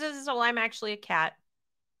kid comes in and says, oh, I'm actually a cat.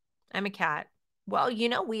 I'm a cat. Well,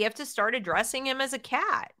 we have to start addressing him as a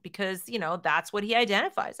cat because, that's what he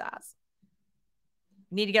identifies as.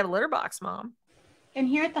 You need to get a litter box, Mom. And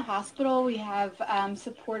here at the hospital, we have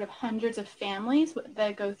support of hundreds of families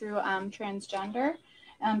that go through transgender.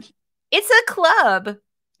 It's a club.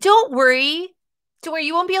 Don't worry. Don't worry.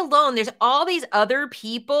 You won't be alone. There's all these other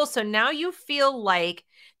people. So now you feel like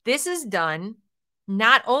this is done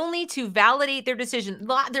not only to validate their decision.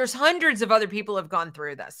 There's hundreds of other people who have gone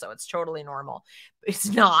through this. So it's totally normal. It's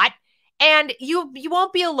not. And you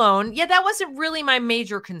won't be alone. Yeah, that wasn't really my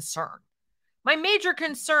major concern. My major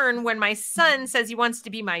concern when my son says he wants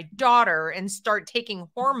to be my daughter and start taking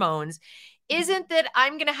hormones isn't that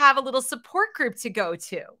I'm going to have a little support group to go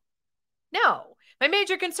to. No, my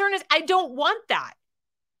major concern is I don't want that.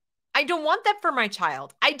 I don't want that for my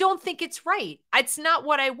child. I don't think it's right. It's not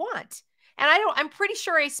what I want. And I'm pretty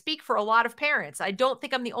sure I speak for a lot of parents. I don't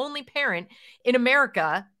think I'm the only parent in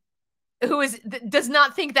America who does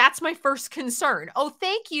not think that's my first concern. Oh,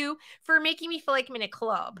 thank you for making me feel like I'm in a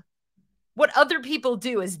club. What other people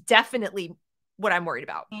do is definitely what I'm worried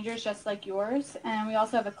about. Teenagers just like yours. And we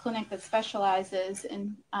also have a clinic that specializes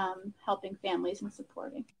in helping families and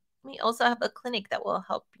supporting. We also have a clinic that will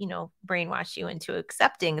help, brainwash you into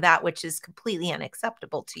accepting that which is completely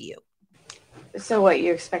unacceptable to you. So what,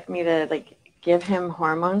 you expect me to give him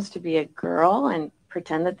hormones to be a girl and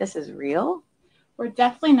pretend that this is real? We're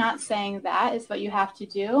definitely not saying that is what you have to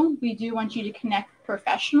do. We do want you to connect with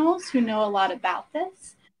professionals who know a lot about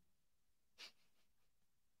this.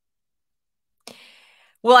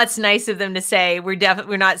 Well, it's nice of them to say, we're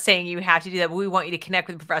not saying you have to do that, but we want you to connect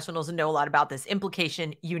with professionals and know a lot about this.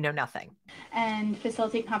 Implication, you know nothing. And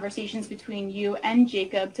facilitate conversations between you and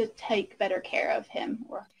Jacob to take better care of him.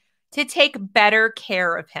 To take better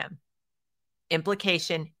care of him.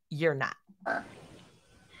 Implication, you're not.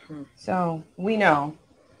 So we know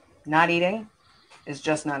not eating is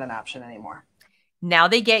just not an option anymore. Now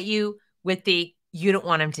they get you with you don't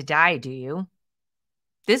want him to die, do you?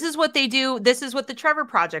 This is what they do. This is what the Trevor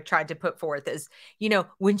Project tried to put forth is,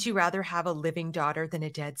 wouldn't you rather have a living daughter than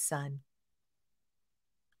a dead son?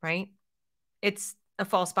 Right? It's a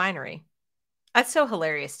false binary. That's so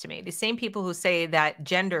hilarious to me. The same people who say that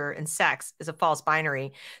gender and sex is a false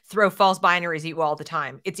binary throw false binaries at you all the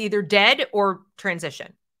time. It's either dead or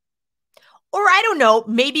transition. Or I don't know,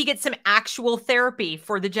 maybe get some actual therapy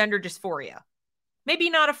for the gender dysphoria.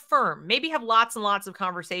 Maybe not affirm. Maybe have lots and lots of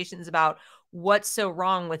conversations about what's so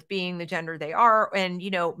wrong with being the gender they are. And,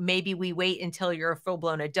 maybe we wait until you're a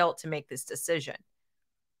full-blown adult to make this decision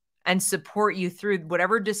and support you through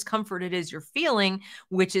whatever discomfort it is you're feeling,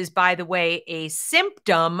 which is, by the way, a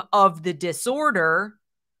symptom of the disorder.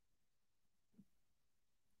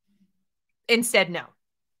 Instead, no.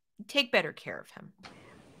 Take better care of him.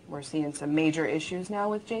 We're seeing some major issues now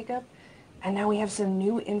with Jacob. And now we have some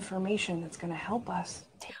new information that's going to help us.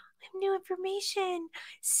 New information.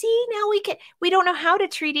 See, now we don't know how to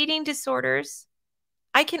treat eating disorders.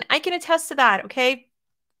 I can attest to that. Okay.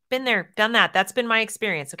 Been there, done that. That's been my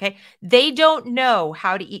experience. Okay. They don't know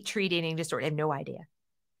how to treat eating disorder. They have no idea.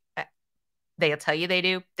 They'll tell you they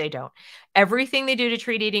do. They don't. Everything they do to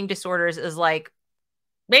treat eating disorders is like,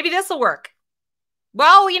 maybe this will work.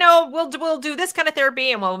 Well, we'll do this kind of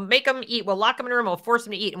therapy and we'll make them eat. We'll lock them in a room. We'll force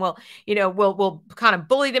them to eat. And we'll kind of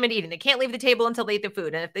bully them into eating. They can't leave the table until they eat the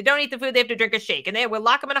food. And if they don't eat the food, they have to drink a shake. And we'll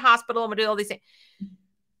lock them in a hospital and we'll do all these things.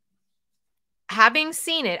 Having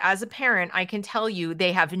seen it as a parent, I can tell you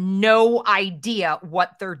they have no idea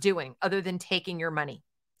what they're doing other than taking your money.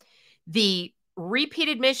 The repeat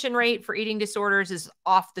admission rate for eating disorders is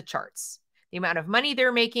off the charts. The amount of money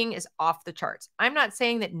they're making is off the charts. I'm not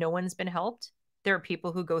saying that no one's been helped. There are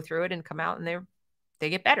people who go through it and come out and they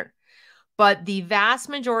get better. But the vast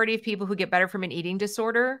majority of people who get better from an eating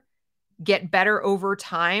disorder get better over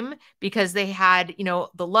time because they had, you know,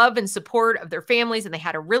 the love and support of their families, and they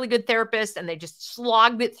had a really good therapist, and they just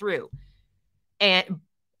slogged it through. And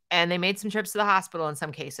they made some trips to the hospital in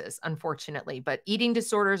some cases, unfortunately. But eating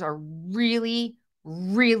disorders are really,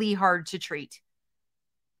 really hard to treat.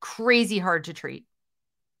 Crazy hard to treat.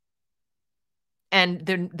 And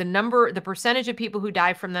the percentage of people who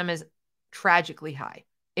die from them is tragically high.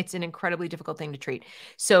 It's an incredibly difficult thing to treat.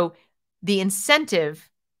 So the incentive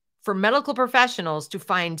for medical professionals to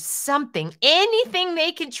find something, anything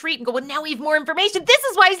they can treat and go, well, now we have more information. This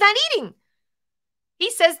is why he's not eating.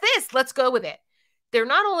 He says this, let's go with it. They're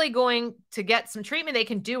not only going to get some treatment they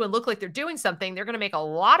can do and look like they're doing something, they're going to make a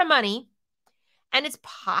lot of money. And it's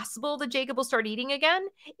possible that Jacob will start eating again.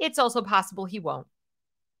 It's also possible he won't.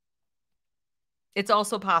 It's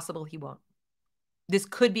also possible he won't. This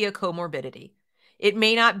could be a comorbidity. It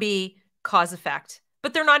may not be cause effect,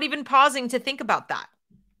 but they're not even pausing to think about that.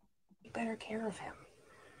 Take better care of him.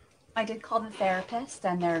 I did call the therapist,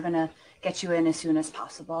 and they're going to get you in as soon as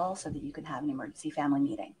possible so that you can have an emergency family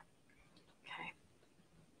meeting.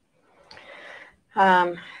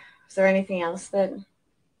 Okay. Is there anything else that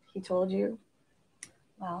he told you?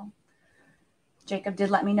 Well, Jacob did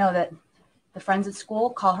let me know that the friends at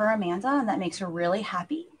school call her Amanda, and that makes her really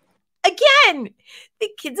happy. Again, the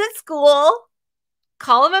kids at school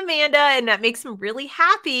call him Amanda, and that makes him really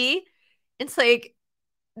happy. It's like,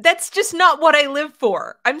 that's just not what I live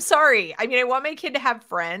for. I'm sorry. I mean, I want my kid to have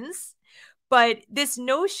friends, but this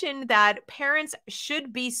notion that parents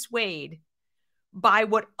should be swayed by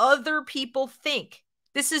what other people think,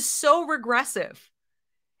 this is so regressive,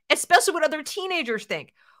 especially what other teenagers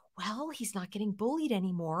think. Well, he's not getting bullied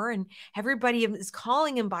anymore, and everybody is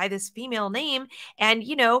calling him by this female name, and,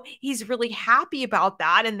 you know, he's really happy about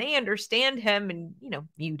that, and they understand him, and, you know,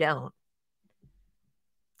 you don't.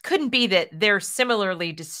 Couldn't be that they're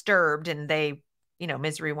similarly disturbed and they, you know,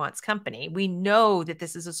 misery wants company. We know that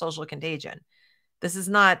this is a social contagion. This is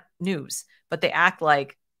not news, but they act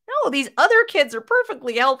like, no, these other kids are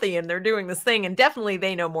perfectly healthy and they're doing this thing, and definitely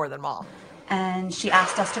they know more than mom. And she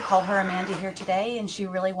asked us to call her Amanda here today, and she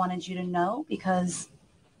really wanted you to know because,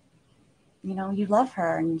 you know, you love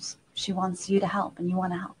her and she wants you to help and you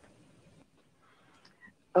want to help.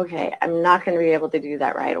 Okay, I'm not going to be able to do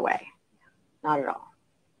that right away. Not at all.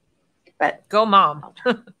 But go mom.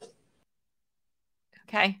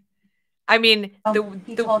 Okay. I mean,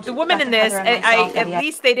 the woman in this, at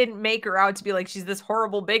least they didn't make her out to be like she's this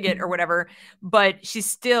horrible bigot or whatever, but she's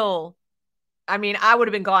still, I mean, I would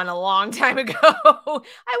have been gone a long time ago.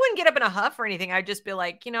 I wouldn't get up in a huff or anything. I'd just be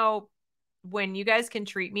like, you know, when you guys can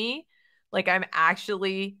treat me like I'm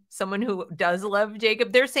actually someone who does love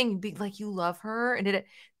Jacob, they're saying like you love her, and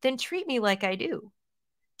then treat me like I do.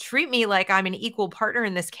 Treat me like I'm an equal partner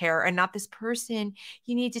in this care and not this person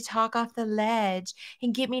you need to talk off the ledge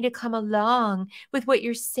and get me to come along with what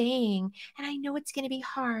you're saying. And I know it's going to be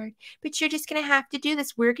hard, but you're just going to have to do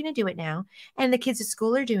this. We're going to do it now. And the kids at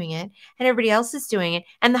school are doing it, and everybody else is doing it.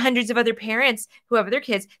 And the hundreds of other parents who have their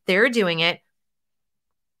kids, they're doing it.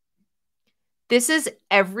 This is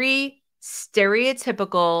every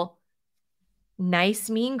stereotypical nice,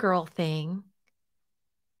 mean girl thing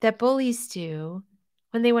that bullies do.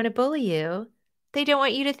 When they want to bully you, they don't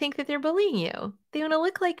want you to think that they're bullying you. They want to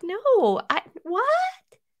look like, no, what?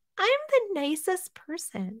 I'm the nicest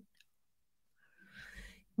person.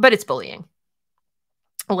 But it's bullying.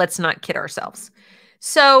 Let's not kid ourselves.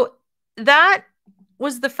 So that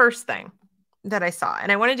was the first thing that I saw.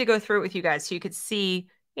 And I wanted to go through it with you guys so you could see,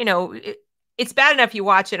 you know, it's bad enough you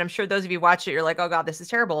watch it. I'm sure those of you watch it, you're like, oh God, this is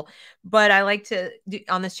terrible. But I like to,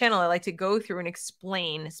 on this channel, I like to go through and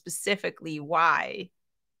explain specifically why.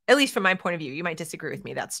 At least from my point of view. You might disagree with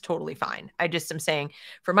me. That's totally fine. I just am saying,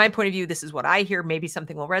 from my point of view, this is what I hear. Maybe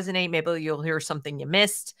something will resonate. Maybe you'll hear something you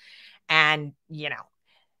missed. And, you know,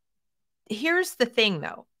 here's the thing,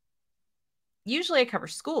 though. Usually I cover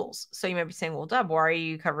schools. So you might be saying, well, Deb, why are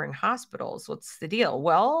you covering hospitals? What's the deal?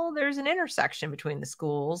 Well, there's an intersection between the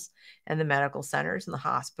schools and the medical centers and the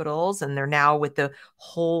hospitals. And they're now with the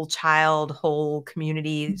whole child, whole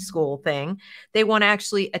community school thing. They want to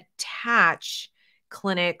actually attach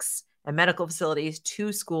clinics and medical facilities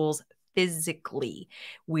to schools physically.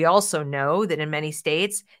 We also know that in many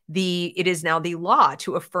states, it is now the law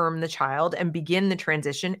to affirm the child and begin the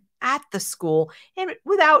transition at the school and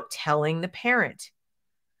without telling the parent.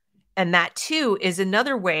 And that too is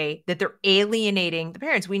another way that they're alienating the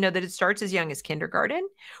parents. We know that it starts as young as kindergarten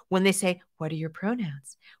when they say, what are your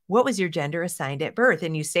pronouns? What was your gender assigned at birth?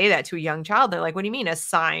 And you say that to a young child. They're like, what do you mean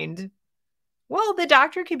assigned? Well, the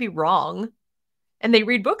doctor could be wrong. And they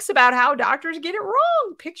read books about how doctors get it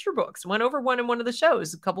wrong. Picture books. Went over one in one of the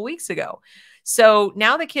shows a couple weeks ago. So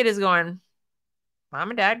now the kid is going,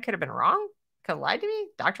 Mom and Dad could have been wrong. Could have lied to me.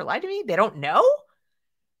 Doctor lied to me. They don't know.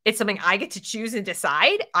 It's something I get to choose and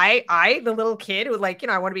decide. I, the little kid who like,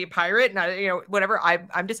 I want to be a pirate and I, whatever.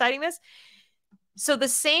 I'm deciding this. So the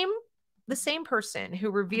same person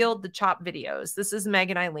who revealed the CHOP videos, this is Meg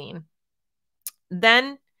and Eileen,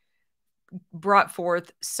 then brought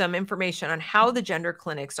forth some information on how the gender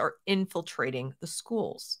clinics are infiltrating the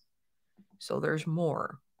schools. So there's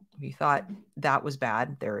more. If you thought that was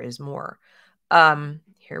bad, there is more.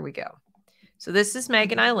 Here we go. So this is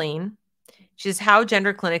Meg and Eileen. She says, how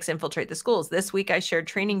gender clinics infiltrate the schools. This week, I shared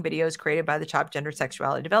training videos created by the CHOP Gender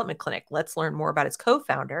Sexuality Development Clinic. Let's learn more about its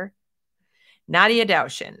co-founder, Nadia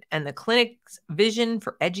Daushin, and the clinic's vision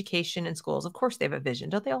for education in schools. Of course, they have a vision.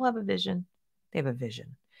 Don't they all have a vision? They have a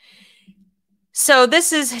vision. So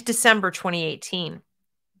this is December 2018.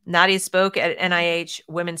 Nadia spoke at NIH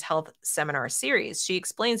Women's Health Seminar Series. She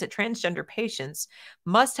explains that transgender patients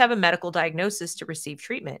must have a medical diagnosis to receive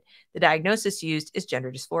treatment. The diagnosis used is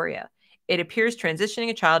gender dysphoria. It appears transitioning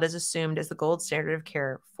a child is assumed as the gold standard of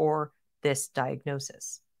care for this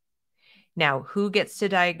diagnosis. Now, who gets to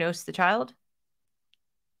diagnose the child?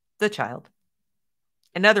 The child.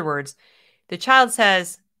 In other words, the child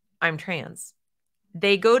says, I'm trans.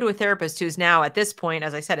 They go to a therapist who's now at this point,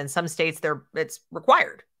 as I said, in some states, it's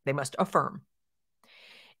required. They must affirm.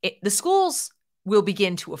 The schools will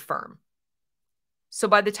begin to affirm. So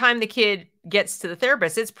by the time the kid gets to the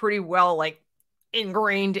therapist, it's pretty well like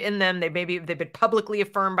ingrained in them. They've been publicly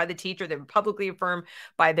affirmed by the teacher. They've been publicly affirmed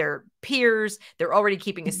by their peers. They're already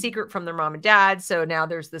keeping a secret from their mom and dad. So now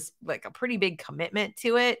there's this like a pretty big commitment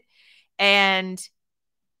to it. And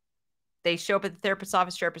they show up at the therapist's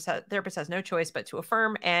office. Therapist has no choice but to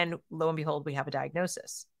affirm. And lo and behold, we have a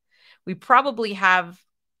diagnosis. We probably have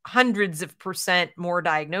hundreds of % more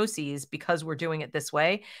diagnoses because we're doing it this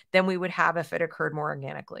way than we would have if it occurred more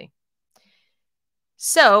organically.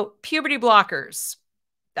 So puberty blockers,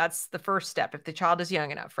 that's the first step if the child is young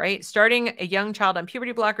enough, right? Starting a young child on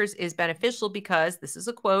puberty blockers is beneficial because, this is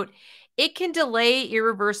a quote, it can delay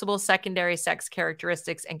irreversible secondary sex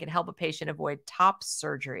characteristics and can help a patient avoid top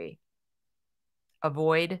surgery.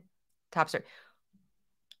 Avoid top surgery.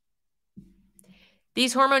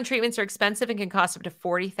 These hormone treatments are expensive and can cost up to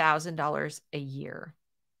 $40,000 a year.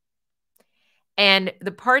 And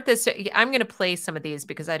the part that's, I'm going to play some of these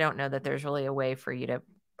because I don't know that there's really a way for you to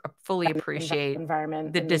fully appreciate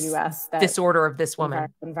environment the in the US disorder of this woman.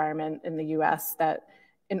 Environment in the US that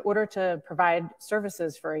in order to provide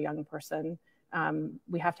services for a young person,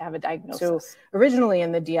 we have to have a diagnosis. So originally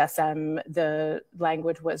in the DSM, the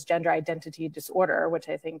language was gender identity disorder, which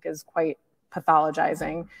I think is quite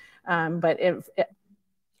pathologizing.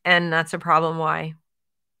 And that's a problem. Why?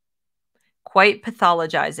 Quite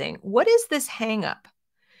pathologizing. What is this hang up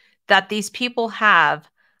that these people have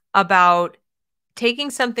about taking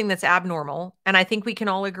something that's abnormal? And I think we can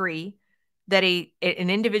all agree that an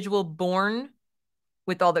individual born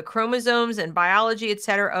with all the chromosomes and biology, et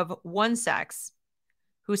cetera, of one sex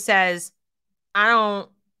who says, I don't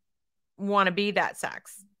want to be that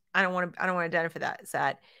sex. I don't want to identify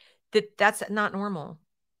that's not normal.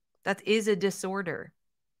 That is a disorder.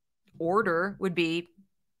 Order would be,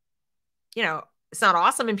 it's not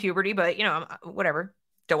awesome in puberty, but whatever.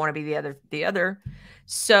 Don't want to be the other.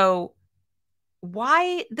 So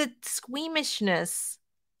why the squeamishness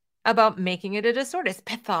about making it a disorder? It's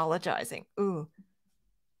pathologizing. Ooh.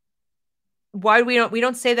 Why we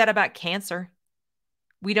don't say that about cancer?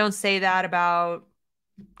 We don't say that about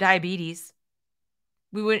diabetes.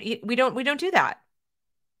 We don't do that.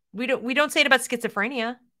 We don't say it about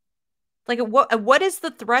schizophrenia. Like what is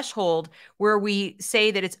the threshold where we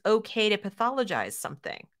say that it's okay to pathologize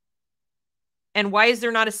something? And why is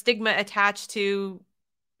there not a stigma attached to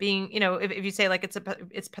being, if you say like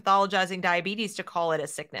it's pathologizing diabetes to call it a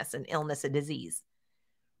sickness, an illness, a disease?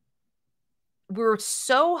 We're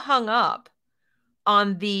so hung up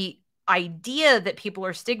on the idea that people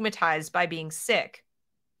are stigmatized by being sick,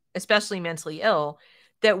 especially mentally ill,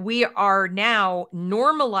 that we are now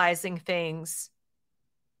normalizing things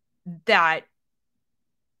that,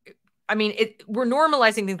 we're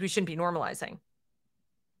normalizing things we shouldn't be normalizing.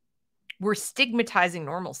 We're stigmatizing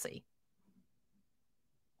normalcy.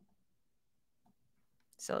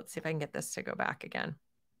 So let's see if I can get this to go back again.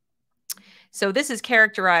 So this is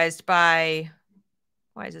characterized by,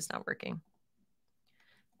 why is this not working?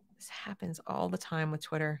 This happens all the time with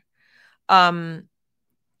Twitter. So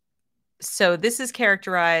this is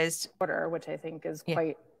characterized, which I think is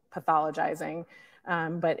quite pathologizing.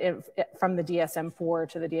 But from the DSM-4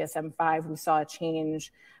 to the DSM-5, we saw a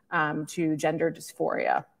change to gender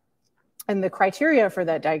dysphoria. And the criteria for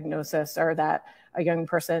that diagnosis are that a young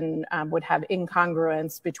person would have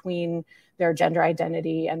incongruence between their gender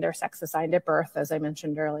identity and their sex assigned at birth, as I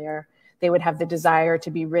mentioned earlier. They would have the desire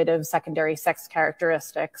to be rid of secondary sex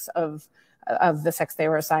characteristics of the sex they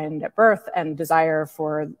were assigned at birth, and desire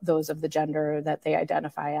for those of the gender that they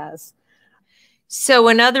identify as. So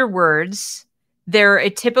in other words, they're a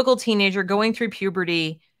typical teenager going through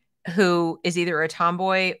puberty who is either a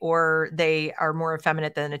tomboy or they are more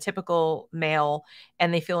effeminate than a typical male,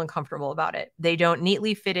 and they feel uncomfortable about it. They don't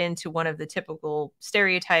neatly fit into one of the typical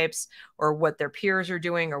stereotypes or what their peers are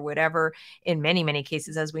doing or whatever. In many, many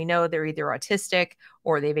cases, as we know, they're either autistic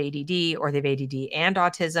or they've ADD or they've ADD and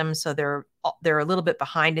autism. So they're a little bit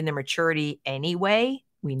behind in their maturity anyway.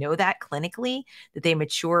 We know that clinically, that they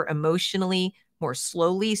mature emotionally more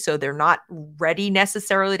slowly. So they're not ready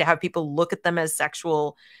necessarily to have people look at them as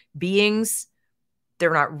sexual beings.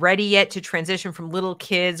 They're not ready yet to transition from little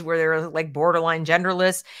kids where they're like borderline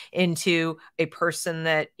genderless into a person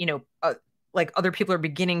that, you know, like other people are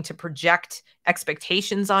beginning to project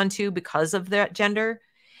expectations onto because of that gender.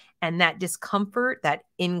 And that discomfort, that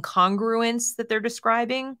incongruence that they're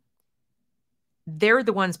describing, they're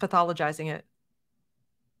the ones pathologizing it.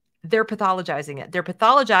 They're pathologizing it. They're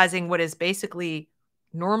pathologizing what is basically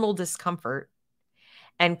normal discomfort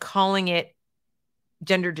and calling it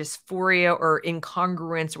gender dysphoria or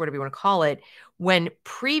incongruence or whatever you want to call it, when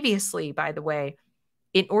previously, by the way,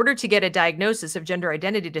 in order to get a diagnosis of gender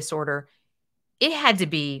identity disorder, it had to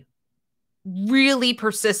be really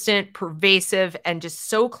persistent, pervasive, and just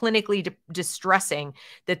so clinically distressing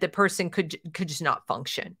that the person could just not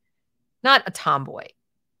function. Not a tomboy,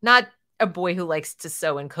 not a boy who likes to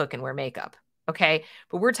sew and cook and wear makeup. Okay.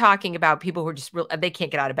 But we're talking about people who are just they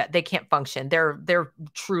can't get out of bed. They can't function. They're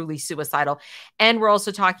truly suicidal. And we're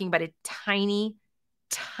also talking about a tiny,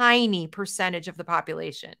 tiny percentage of the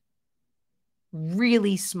population,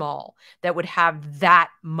 really small, that would have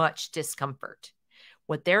that much discomfort.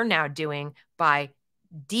 What they're now doing by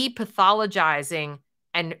depathologizing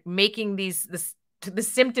and making the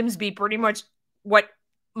symptoms be pretty much what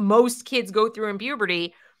most kids go through in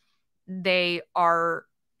puberty, they are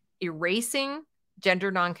erasing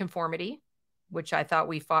gender nonconformity, which I thought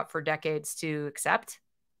we fought for decades to accept,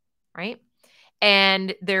 right?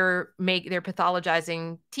 And they're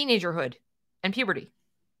pathologizing teenagerhood and puberty.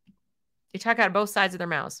 They talk out of both sides of their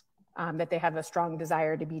mouths. That they have a strong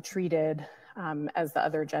desire to be treated as the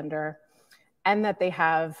other gender, and that they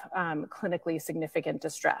have clinically significant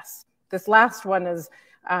distress. This last one is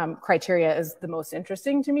criteria is the most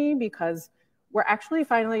interesting to me, because we're actually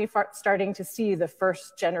finally starting to see the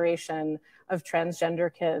first generation of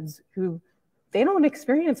transgender kids who they don't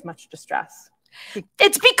experience much distress.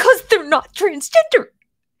 It's because they're not transgender.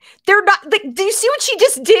 They're not. Like, do you see what she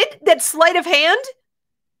just did? That sleight of hand?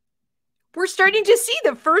 We're starting to see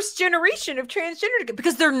the first generation of transgender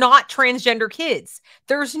because they're not transgender kids.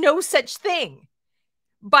 There's no such thing.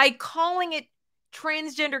 By calling it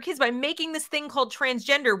transgender kids, by making this thing called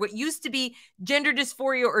transgender, what used to be gender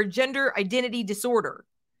dysphoria or gender identity disorder,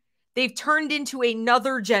 they've turned into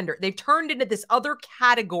another gender. They've turned into this other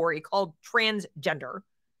category called transgender.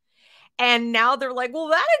 And now they're like, well,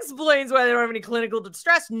 that explains why they don't have any clinical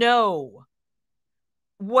distress. No.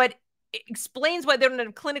 What explains why they don't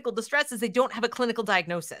have clinical distress is they don't have a clinical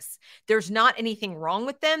diagnosis. There's not anything wrong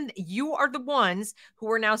with them. You are the ones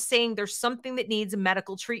who are now saying there's something that needs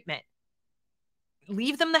medical treatment.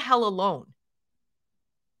 Leave them the hell alone.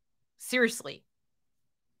 Seriously.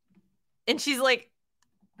 And she's like,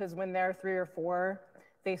 because when they're 3 or 4,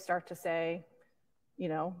 they start to say, you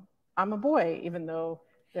know, I'm a boy, even though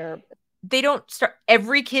they don't start.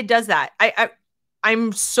 Every kid does that.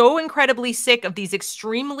 I'm so incredibly sick of these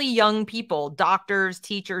extremely young people, doctors,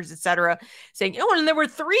 teachers, etc., saying, oh, when there were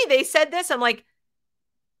 3, they said this. I'm like,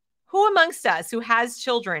 who amongst us who has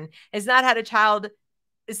children has not had a child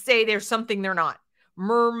say there's something they're not?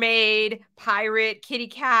 Mermaid, pirate, kitty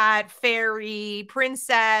cat, fairy,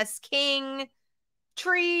 princess, king,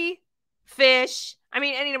 tree, fish. I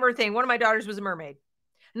mean, any number of things. One of my daughters was a mermaid.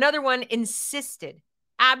 Another one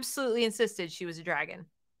absolutely insisted she was a dragon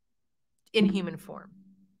in human form.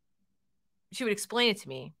 She would explain it to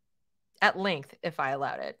me at length if I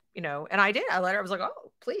allowed it, you know, and I did. I let her. I was like,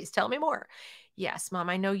 oh, please tell me more. Yes, Mom,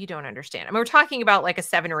 I know you don't understand. I mean, we're talking about like a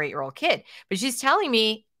 7 or 8-year-old kid, but she's telling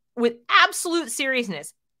me with absolute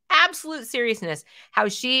seriousness, how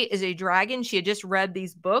she is a dragon. She had just read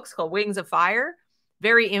these books called Wings of Fire,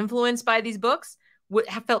 very influenced by these books,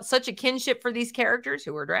 have felt such a kinship for these characters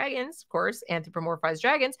who are dragons, of course, anthropomorphized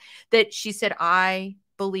dragons, that she said, I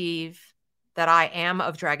believe that I am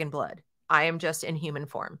of dragon blood. I am just in human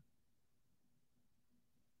form.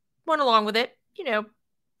 Went along with it, you know,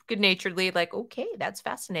 good-naturedly, like, okay, that's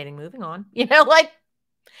fascinating. Moving on. You know, like,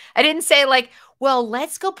 I didn't say like, well,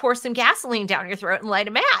 let's go pour some gasoline down your throat and light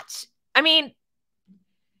a match. I mean,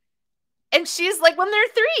 and she's like, when they're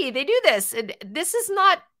 3, they do this. And this is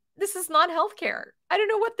not healthcare. I don't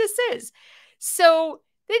know what this is. So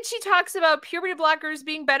then she talks about puberty blockers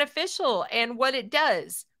being beneficial and what it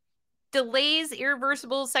does. Delays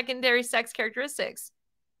irreversible secondary sex characteristics.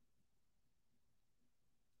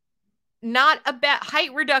 Not a bad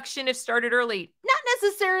height reduction if started early. Not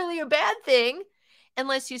necessarily a bad thing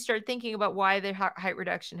unless you start thinking about why the height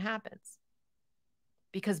reduction happens.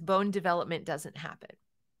 Because bone development doesn't happen.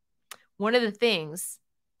 One of the things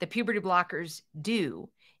that puberty blockers do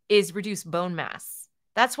is reduce bone mass.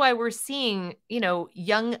 That's why we're seeing, you know,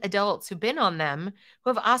 young adults who've been on them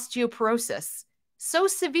who have osteoporosis so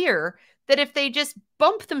severe that if they just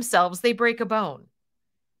bump themselves, they break a bone.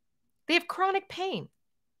 They have chronic pain.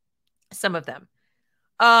 Some of them.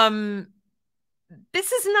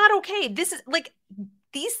 This is not okay. This is like,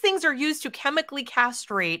 these things are used to chemically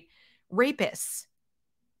castrate rapists.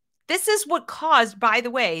 This is what caused, by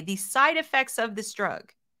the way, the side effects of this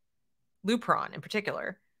drug, Lupron in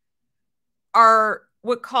particular, are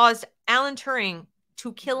what caused Alan Turing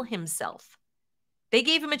to kill himself. They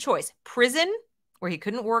gave him a choice: prison, where he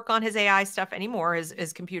couldn't work on his AI stuff anymore,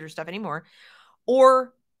 his computer stuff anymore,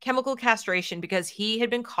 or chemical castration, because he had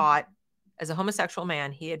been caught as a homosexual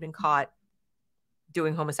man. He had been caught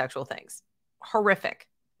doing homosexual things. Horrific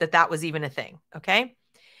that was even a thing. Okay.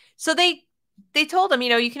 So they told him, you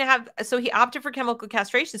know, you can have, so he opted for chemical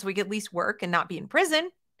castration so he could at least work and not be in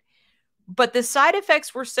prison. But the side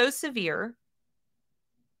effects were so severe,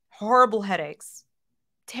 horrible headaches,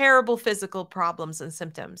 terrible physical problems and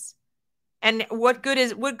symptoms. And what good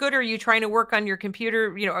are you trying to work on your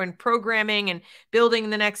computer, you know, and programming and building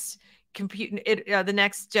the next the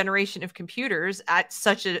next generation of computers at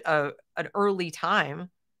such an early time?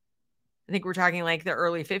 I think we're talking like the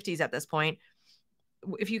early 50s at this point.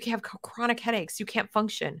 If you have chronic headaches, you can't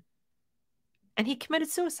function. And he committed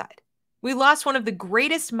suicide. We lost one of the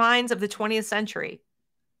greatest minds of the 20th century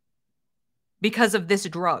because of this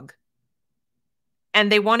drug.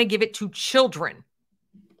 And they want to give it to children.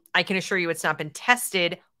 I can assure you it's not been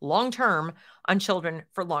tested long-term on children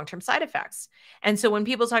for long-term side effects. And so when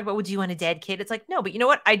people talk about, well, do you want a dead kid? It's like, no, but you know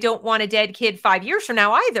what? I don't want a dead kid 5 years from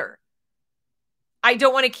now either. I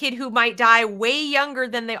don't want a kid who might die way younger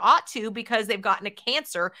than they ought to because they've gotten a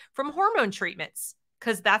cancer from hormone treatments.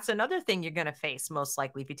 Because that's another thing you're going to face most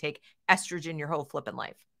likely if you take estrogen your whole flipping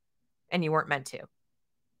life and you weren't meant to.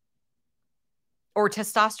 Or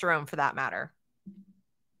testosterone for that matter.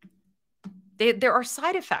 There are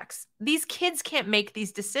side effects. These kids can't make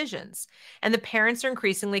these decisions. And the parents are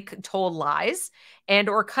increasingly told lies and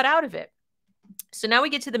or cut out of it. So now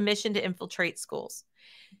we get to the mission to infiltrate schools.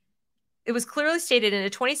 It was clearly stated in a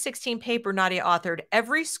 2016 paper Nadia authored,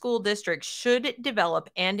 every school district should develop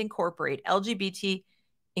and incorporate LGBT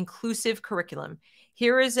inclusive curriculum.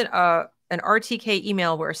 Here is an RTK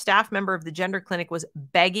email where a staff member of the gender clinic was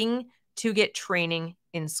begging to get training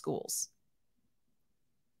in schools.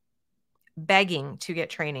 Begging to get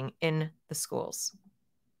training in the schools.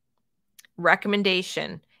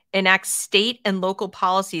 Recommendation: enact state and local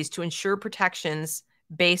policies to ensure protections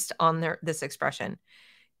based on this expression.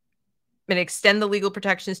 And extend the legal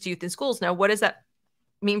protections to youth in schools. Now, what does that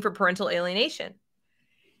mean for parental alienation?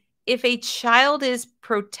 If a child is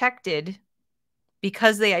protected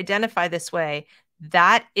because they identify this way,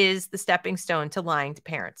 that is the stepping stone to lying to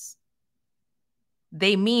parents.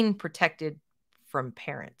 They mean protected from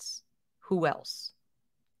parents. Who else?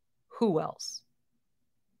 Who else?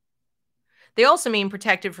 They also mean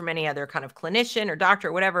protected from any other kind of clinician or doctor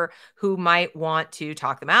or whatever who might want to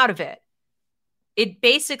talk them out of it. It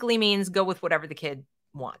basically means go with whatever the kid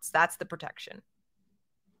wants. That's the protection.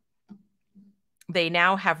 They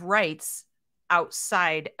now have rights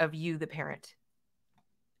outside of you, the parent.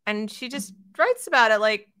 And she just writes about it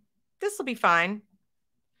like, this will be fine.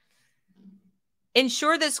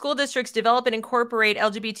 Ensure that school districts develop and incorporate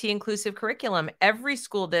LGBT inclusive curriculum. Every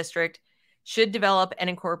school district should develop and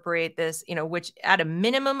incorporate this, you know, which at a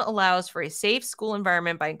minimum allows for a safe school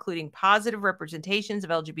environment by including positive representations of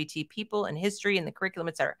LGBT people and history in the curriculum,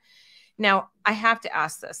 etc. Now, I have to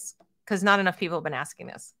ask this because not enough people have been asking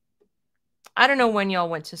this. I don't know when y'all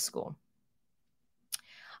went to school.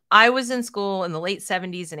 I was in school in the late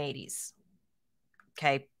 70s and 80s.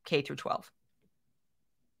 Okay, K through 12.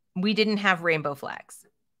 we didn't have rainbow flags.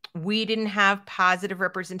 We didn't have positive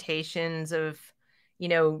representations of, you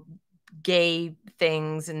know, gay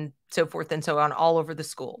things and so forth and so on all over the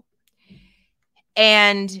school.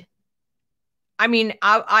 And I mean,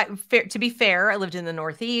 to be fair, I lived in the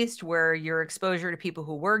Northeast where your exposure to people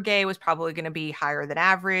who were gay was probably going to be higher than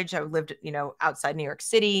average. I lived, you know, outside New York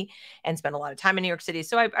City and spent a lot of time in New York City.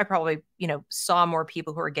 So I probably, you know, saw more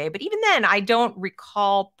people who were gay. But even then, I don't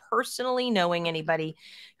recall personally knowing anybody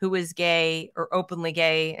who was gay or openly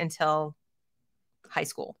gay until high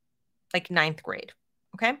school, like ninth grade.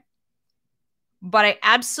 Okay. But I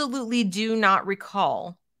absolutely do not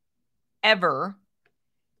recall ever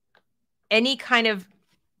any kind of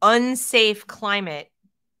unsafe climate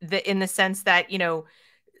that, in the sense that, you know,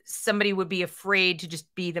 somebody would be afraid to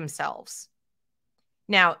just be themselves.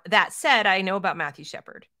 Now, that said, I know about Matthew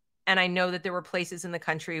Shepard, and I know that there were places in the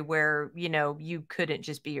country where, you know, you couldn't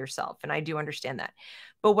just be yourself. And I do understand that.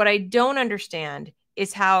 But what I don't understand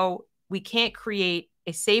is how we can't create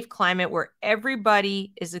a safe climate where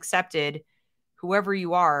everybody is accepted, whoever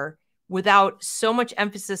you are, without so much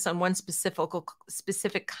emphasis on one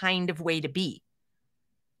specific kind of way to be.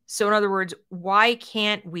 So in other words, why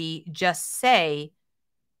can't we just say,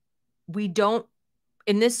 we don't,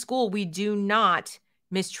 in this school, we do not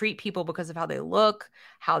mistreat people because of how they look,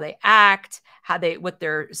 how they act, what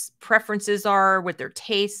their preferences are, what their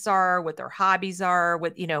tastes are, what their hobbies are,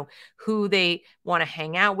 what, you know, who they want to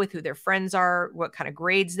hang out with, who their friends are, what kind of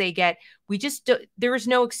grades they get. We just, there is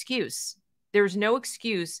no excuse. There's no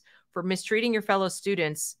excuse for mistreating your fellow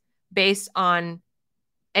students based on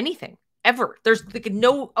anything ever. There's like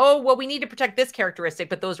no, oh, well, we need to protect this characteristic,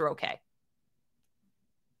 but those are okay.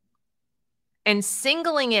 And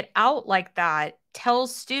singling it out like that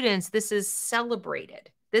tells students this is celebrated.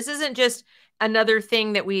 This isn't just another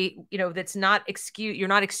thing that we, you know, that's not excused. You're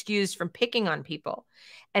not excused from picking on people.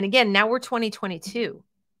 And again, now we're 2022.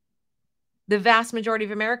 The vast majority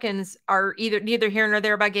of Americans are neither here nor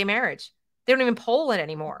there about gay marriage. They don't even poll it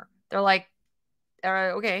anymore. They're like,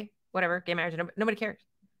 okay, whatever, gay marriage. Nobody cares.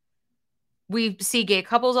 We see gay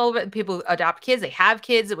couples all over. People adopt kids. They have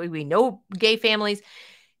kids. We know gay families.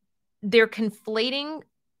 They're conflating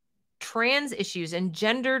trans issues and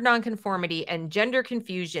gender nonconformity and gender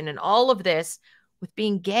confusion and all of this with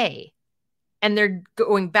being gay. And they're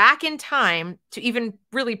going back in time to even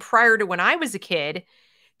really prior to when I was a kid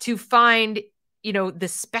to find, you know, the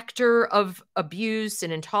specter of abuse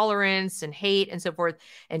and intolerance and hate and so forth,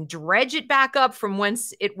 and dredge it back up from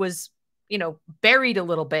whence it was, you know, buried a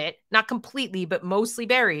little bit, not completely, but mostly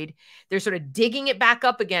buried. They're sort of digging it back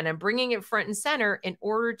up again and bringing it front and center in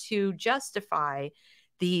order to justify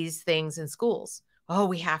these things in schools. Oh,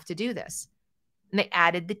 we have to do this. And they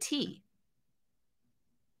added the T.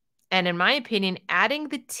 And in my opinion, adding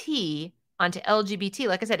the T onto LGBT,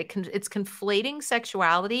 like I said, it's conflating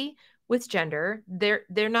sexuality with gender. They're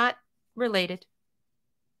not related.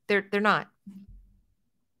 They're not.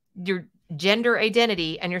 Your gender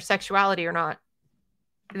identity and your sexuality are not.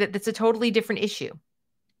 That's a totally different issue.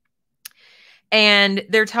 And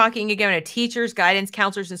they're talking again about teachers, guidance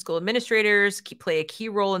counselors, and school administrators play a key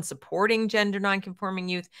role in supporting gender nonconforming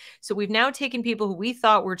youth. So we've now taken people who we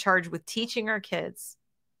thought were charged with teaching our kids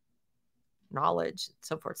knowledge,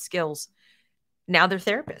 so forth, skills. Now they're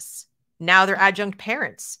therapists. Now they're adjunct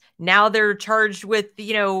parents. Now they're charged with,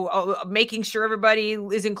 you know, making sure everybody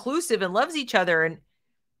is inclusive and loves each other. And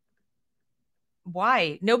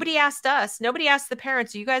why? Nobody asked us. Nobody asked the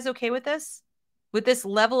parents, are you guys okay with this? With this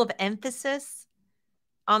level of emphasis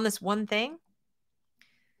on this one thing?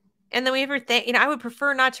 And then we ever think, you know, I would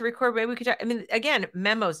prefer not to record. Maybe we could, I mean, again,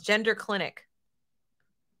 memos, gender clinic.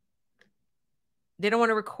 They don't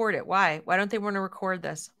want to record it. Why? Why don't they want to record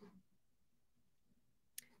this?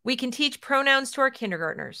 We can teach pronouns to our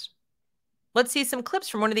kindergartners. Let's see some clips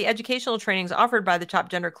from one of the educational trainings offered by the Top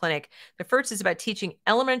Gender Clinic. The first is about teaching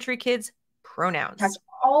elementary kids pronouns. That's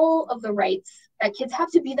all of the rights that kids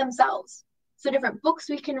have to be themselves. So different books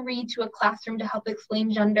we can read to a classroom to help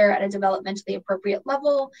explain gender at a developmentally appropriate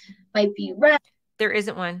level might be read. There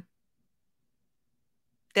isn't one.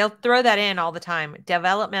 They'll throw that in all the time.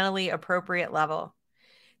 Developmentally appropriate level.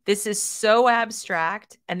 This is so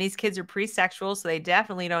abstract, and these kids are pre-sexual, so they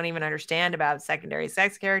definitely don't even understand about secondary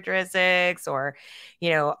sex characteristics or, you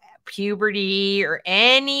know, puberty or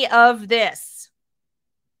any of this.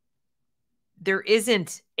 There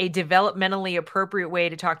isn't a developmentally appropriate way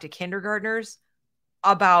to talk to kindergartners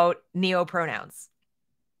about neopronouns.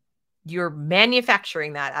 You're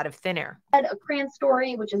manufacturing that out of thin air. A crayon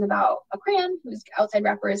story, which is about a crayon whose outside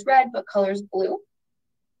wrapper is red but colors blue.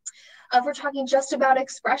 If we're talking just about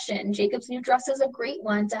expression, Jacob's New Dress is a great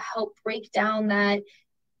one to help break down that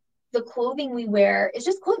the clothing we wear is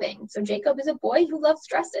just clothing. So Jacob is a boy who loves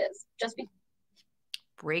dresses. Just because.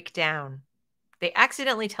 Break down. They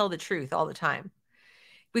accidentally tell the truth all the time.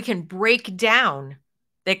 We can break down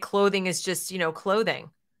that clothing is just, clothing.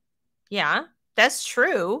 Yeah, that's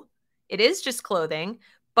true. It is just clothing,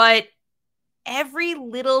 but every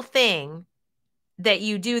little thing that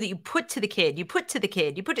you do, that you put to the kid,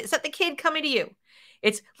 it's not the kid coming to you.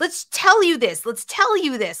 It's, let's tell you this. Let's tell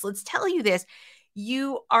you this. Let's tell you this.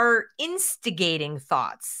 You are instigating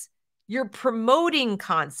thoughts. You're promoting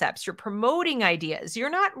concepts. You're promoting ideas. You're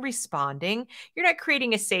not responding. You're not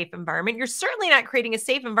creating a safe environment. You're certainly not creating a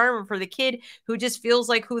safe environment for the kid who just feels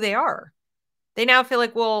like who they are. They now feel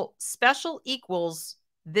like, well, special equals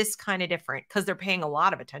this kind of different, because they're paying a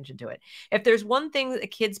lot of attention to it. If there's one thing that the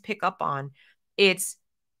kids pick up on, it's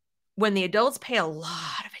when the adults pay a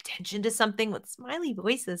lot of attention to something with smiley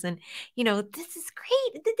voices and, this is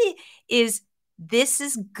great, this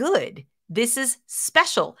is good. This is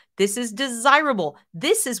special. This is desirable.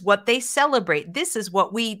 This is what they celebrate. This is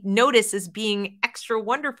what we notice as being extra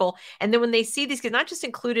wonderful. And then when they see these kids, not just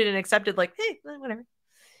included and accepted, like, hey, whatever,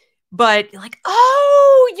 but like,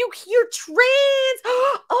 oh, you're trans.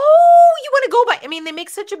 Oh, you want to go by. I mean, they make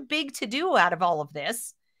such a big to-do out of all of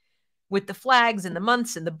this with the flags and the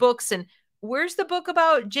months and the books. And where's the book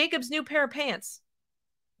about Jacob's new pair of pants?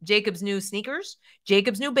 Jacob's new sneakers?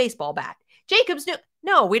 Jacob's new baseball bat?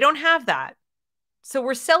 No, we don't have that. So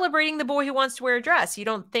we're celebrating the boy who wants to wear a dress. You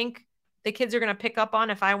don't think the kids are going to pick up on,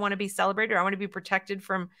 if I want to be celebrated, or I want to be protected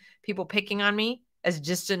from people picking on me as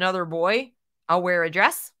just another boy, I'll wear a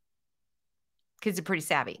dress? Kids are pretty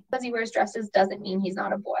savvy. Because he wears dresses doesn't mean he's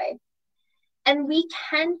not a boy. And we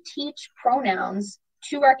can teach pronouns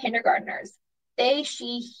to our kindergartners. They,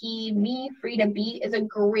 she, he, me, free to be is a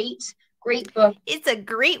great book. It's a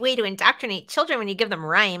great way to indoctrinate children when you give them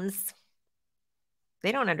rhymes.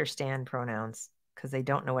 They don't understand pronouns because they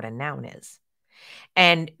don't know what a noun is.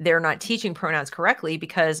 And they're not teaching pronouns correctly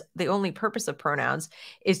because the only purpose of pronouns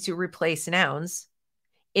is to replace nouns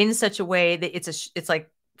in such a way that it's like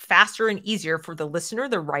faster and easier for the listener,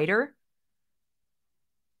 the writer,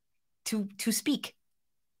 to speak,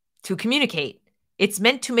 to communicate. It's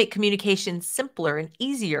meant to make communication simpler and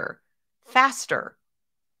easier, faster,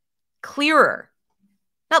 clearer,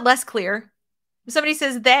 not less clear. If somebody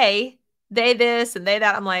says they this and they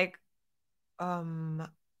that, I'm like,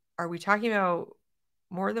 are we talking about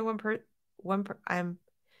more than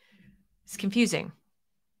it's confusing.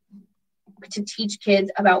 To teach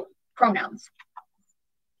kids about pronouns.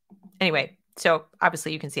 Anyway, so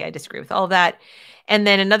obviously you can see I disagree with all of that. And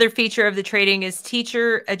then another feature of the training is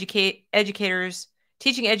teaching educators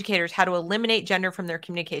how to eliminate gender from their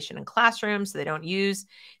communication in classrooms. So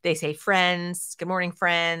they say friends, good morning,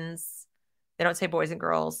 friends. They don't say boys and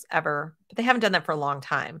girls ever, but they haven't done that for a long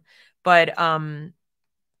time. But,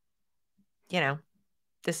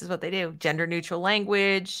 this is what they do. Gender neutral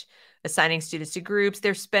language, assigning students to groups.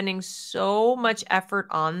 They're spending so much effort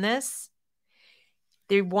on this.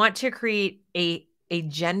 They want to create a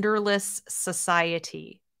genderless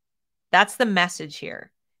society. That's the message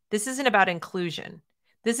here. This isn't about inclusion.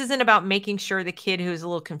 This isn't about making sure the kid who's a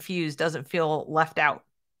little confused doesn't feel left out.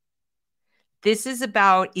 This is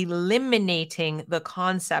about eliminating the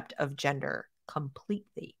concept of gender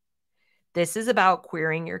completely. This is about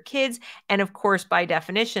queering your kids. And of course, by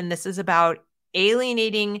definition, this is about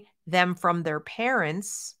alienating them from their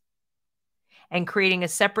parents and creating a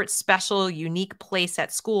separate, special, unique place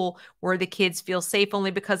at school where the kids feel safe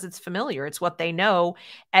only because it's familiar. It's what they know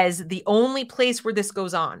as the only place where this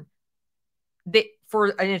goes on. In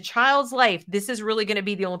a child's life, this is really going to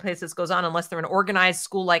be the only place this goes on unless they're in organized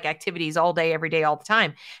school-like activities all day, every day, all the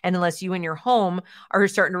time. And unless you in your home are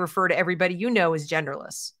starting to refer to everybody you know as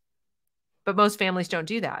genderless. But most families don't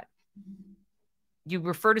do that. You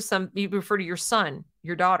refer to your son,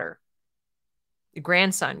 your daughter, your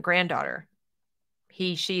grandson, granddaughter.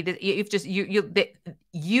 He, she,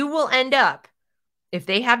 you will end up, if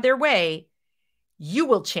they have their way, you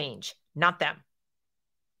will change, not them.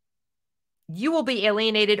 You will be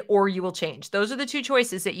alienated or you will change. Those are the two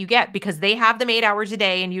choices that you get because they have them 8 hours a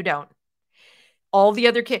day and you don't. All the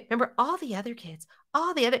other kids, remember,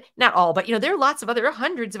 not all, but there are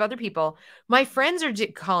hundreds of other people. My friends are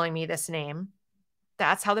calling me this name.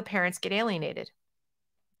 That's how the parents get alienated.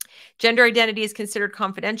 Gender identity is considered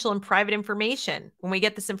confidential and private information. When we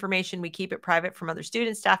get this information, we keep it private from other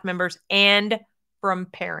students, staff members, and from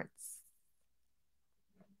parents.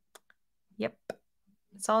 Yep.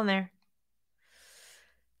 It's all in there.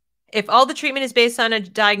 If all the treatment is based on a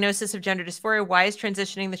diagnosis of gender dysphoria, why is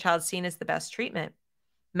transitioning the child seen as the best treatment?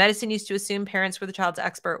 Medicine used to assume parents were the child's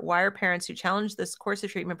expert. Why are parents who challenge this course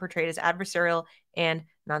of treatment portrayed as adversarial and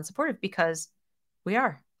non-supportive? Because we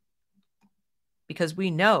are. Because we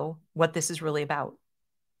know what this is really about.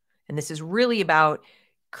 And this is really about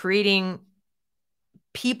creating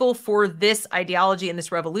people for this ideology and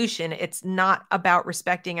this revolution. It's not about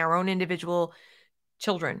respecting our own individual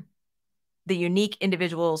children, the unique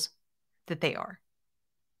individuals that they are.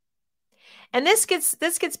 And this gets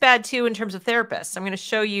bad too in terms of therapists. I'm going to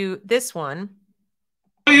show you this one.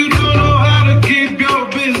 You don't know how to keep your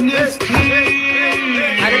business clean.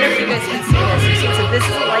 I don't know if you guys can see this. You see, so this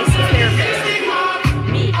is a licensed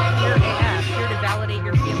therapist. Me, here AF, here to validate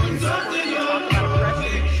your feelings, support you, talk about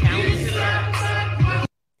oppression, challenge your parents.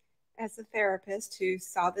 As a therapist who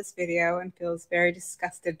saw this video and feels very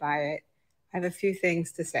disgusted by it, I have a few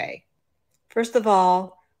things to say. First of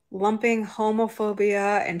all, lumping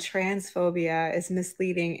homophobia and transphobia is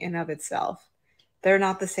misleading in of itself. They're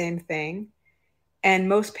not the same thing. And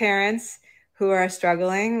most parents who are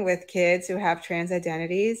struggling with kids who have trans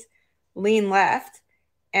identities lean left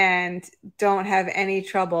and don't have any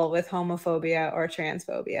trouble with homophobia or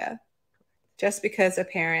transphobia. Just because a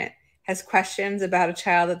parent has questions about a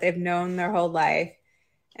child that they've known their whole life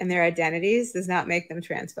and their identities does not make them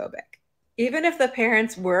transphobic. Even if the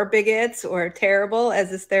parents were bigots or terrible, as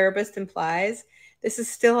this therapist implies, this is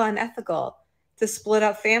still unethical to split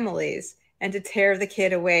up families and to tear the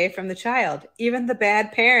kid away from the child. Even the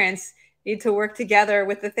bad parents need to work together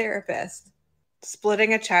with the therapist.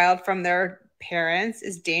 Splitting a child from their parents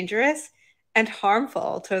is dangerous and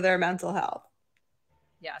harmful to their mental health.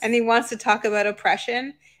 Yes. And he wants to talk about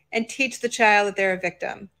oppression and teach the child that they're a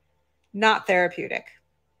victim, not therapeutic.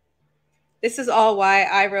 This is all why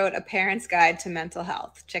I wrote A Parent's Guide to Mental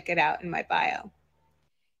Health. Check it out in my bio.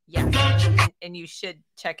 Yes, and you should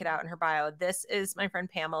check it out in her bio. This is my friend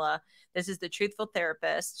Pamela. This is the Truthful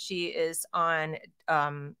Therapist. She is on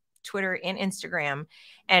Twitter and Instagram.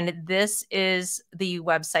 And this is the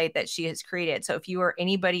website that she has created. So if you or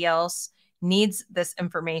anybody else needs this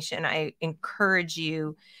information, I encourage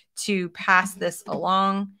you to pass this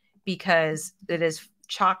along because it is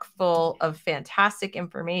chock full of fantastic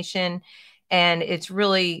information. And it's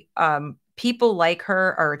really, people like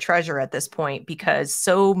her are a treasure at this point because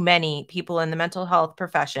so many people in the mental health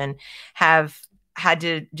profession have had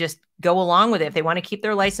to just go along with it. If they want to keep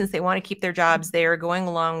their license, they want to keep their jobs, they are going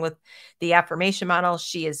along with the affirmation model.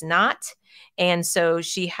 She is not. And so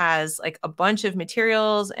she has like a bunch of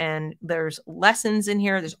materials and there's lessons in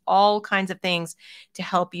here. There's all kinds of things to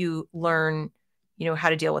help you learn, you know, how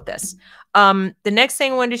to deal with this. The next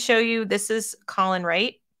thing I wanted to show you, this is Colin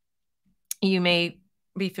Wright. You may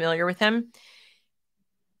be familiar with him.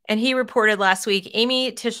 And he reported last week,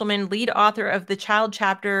 Amy Tishelman, lead author of the child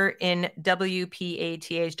chapter in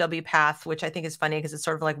WPATH, WPATH, which I think is funny because it's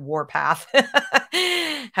sort of like Warpath.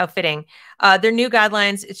 How fitting. Their new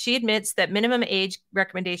guidelines, she admits that minimum age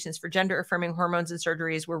recommendations for gender-affirming hormones and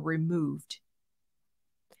surgeries were removed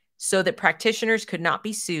so that practitioners could not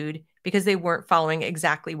be sued because they weren't following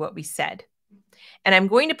exactly what we said. And I'm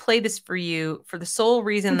going to play this for you for the sole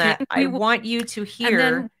reason that I want you to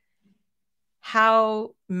hear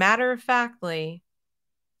how matter-of-factly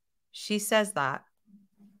she says that.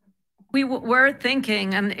 We were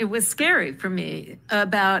thinking, and it was scary for me,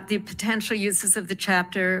 about the potential uses of the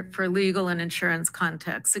chapter for legal and insurance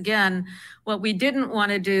contexts. Again, what we didn't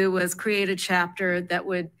want to do was create a chapter that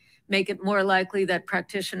would make it more likely that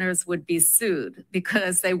practitioners would be sued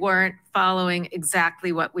because they weren't following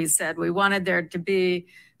exactly what we said. We wanted there to be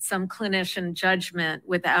some clinician judgment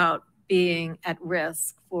without being at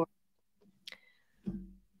risk for.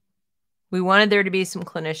 We wanted there to be some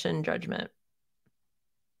clinician judgment.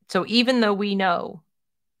 So even though we know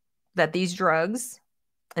that these drugs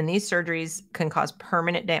and these surgeries can cause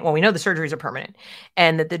permanent damage, well, we know the surgeries are permanent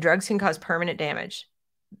and that the drugs can cause permanent damage.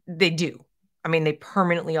 They do. I mean, they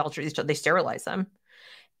permanently alter these, they sterilize them.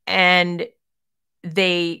 And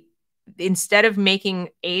they, instead of making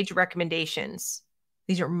age recommendations,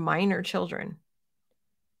 these are minor children.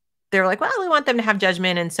 They're like, well, we want them to have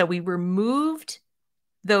judgment. And so we removed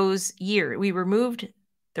those years. We removed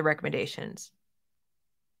the recommendations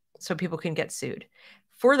so people can get sued.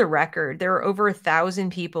 For the record, there are over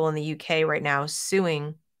 1,000 people in the UK right now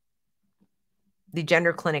suing the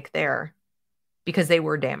gender clinic there because they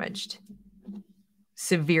were damaged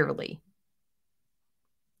severely.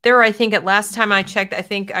 There are, I think at last time I checked, I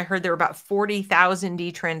think I heard there were about 40,000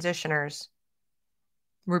 detransitioners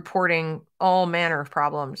reporting all manner of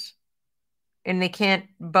problems. And they can't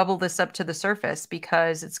bubble this up to the surface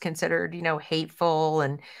because it's considered, you know, hateful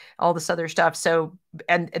and all this other stuff. So,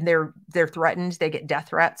 and they're threatened. They get death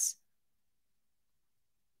threats.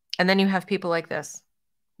 And then you have people like this.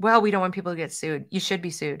 Well, we don't want people to get sued. You should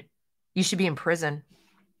be sued. You should be in prison.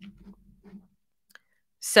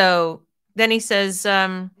 So then he says,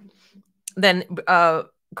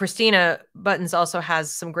 Christina Buttons also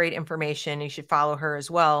has some great information. You should follow her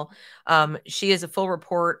as well. She has a full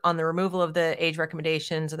report on the removal of the age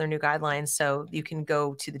recommendations and their new guidelines. So you can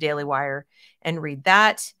go to the Daily Wire and read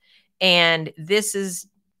that. And this is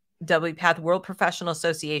WPATH, World Professional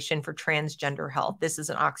Association for Transgender Health. This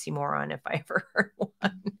is an oxymoron if I ever heard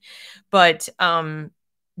one. But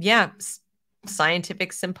yeah,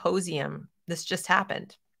 scientific symposium. This just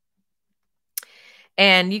happened.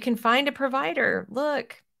 And you can find a provider.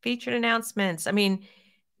 Look, featured announcements. I mean,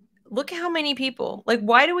 look how many people. Like,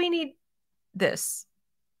 why do we need this?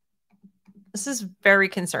 This is very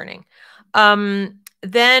concerning.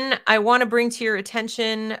 Then I want to bring to your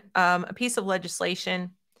attention a piece of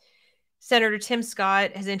legislation. Senator Tim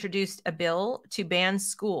Scott has introduced a bill to ban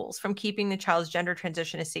schools from keeping the child's gender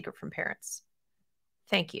transition a secret from parents.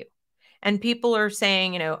 Thank you. And people are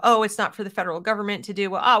saying, you know, oh, it's not for the federal government to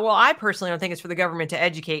do. Well, I personally don't think it's for the government to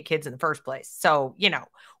educate kids in the first place. So, you know,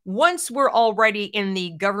 once we're already in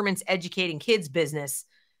the government's educating kids business,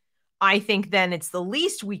 I think then it's the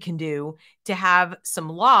least we can do to have some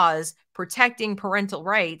laws protecting parental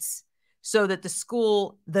rights so that the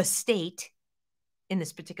school, the state, in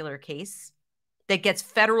this particular case, that gets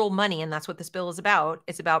federal money, and that's what this bill is about.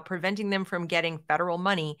 It's about preventing them from getting federal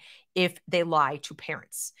money if they lie to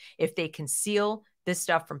parents. If they conceal this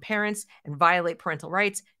stuff from parents and violate parental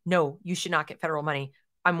rights, no, you should not get federal money.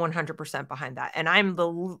 I'm 100% behind that. And I'm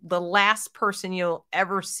the last person you'll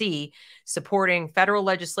ever see supporting federal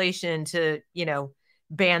legislation to, you know,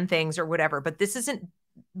 ban things or whatever. But this isn't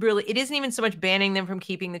really, it isn't even so much banning them from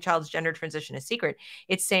keeping the child's gender transition a secret.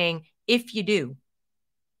 It's saying, if you do,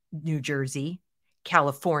 New Jersey,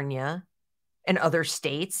 California, and other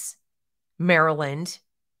states, Maryland,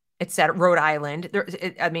 etc., Rhode Island.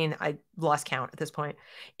 I mean, I lost count at this point.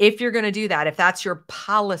 If you're going to do that, if that's your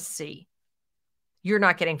policy, you're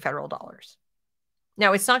not getting federal dollars.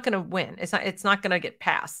 Now, it's not going to win. It's not going to get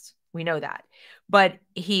passed. We know that. But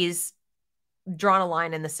he's drawn a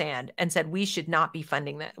line in the sand and said we should not be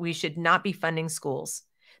funding that. We should not be funding schools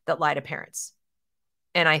that lie to parents.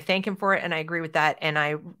 And I thank him for it, and I agree with that. And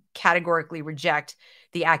I categorically reject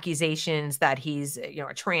the accusations that he's, you know,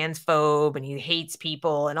 a transphobe and he hates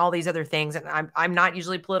people and all these other things. And I'm not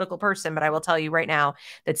usually a political person, but I will tell you right now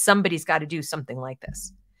that somebody's got to do something like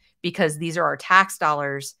this, because these are our tax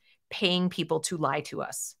dollars paying people to lie to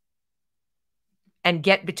us and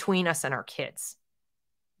get between us and our kids.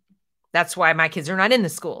 That's why my kids are not in the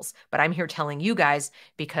schools, but I'm here telling you guys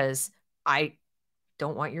because I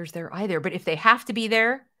don't want yours there either. But if they have to be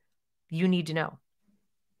there, you need to know.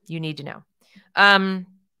 You need to know.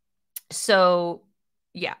 So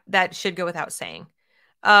yeah, that should go without saying.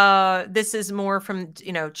 This is more from,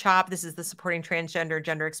 you know, CHOP. This is the Supporting Transgender,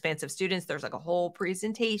 Gender Expansive Students. There's like a whole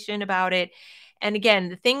presentation about it. And again,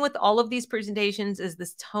 the thing with all of these presentations is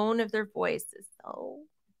this tone of their voice is so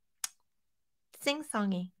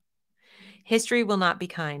sing-songy. History will not be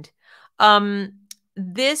kind.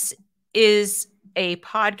 This is a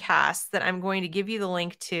podcast that I'm going to give you the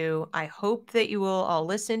link to. I hope that you will all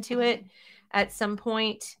listen to it at some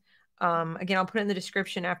point. Again, I'll put it in the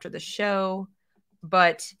description after the show,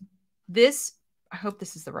 but this, I hope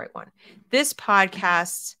this is the right one. This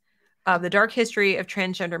podcast, The Dark History of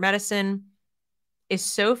Transgender Medicine, is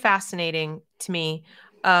so fascinating to me.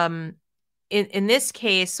 In this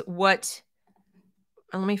case, let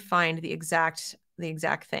me find the exact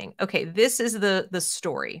thing. Okay. This is the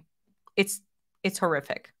story. It's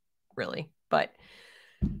horrific, really, but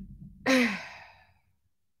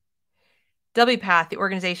WPATH, the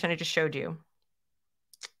organization I just showed you,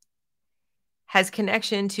 has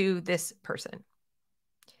connection to this person,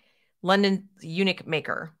 London Eunuch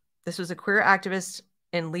Maker. This was a queer activist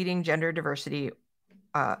and leading gender diversity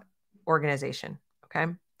organization. Okay.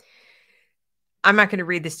 I'm not going to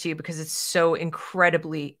read this to you because it's so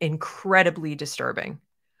incredibly, incredibly disturbing.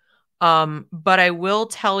 But I will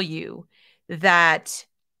tell you that,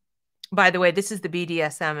 by the way, this is the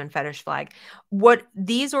BDSM and fetish flag. What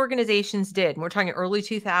these organizations did, and we're talking early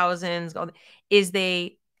 2000s, is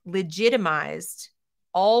they legitimized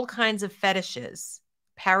all kinds of fetishes,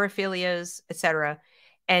 paraphilias, etc.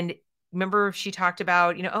 And remember, she talked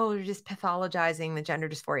about, you know, oh, they're just pathologizing the gender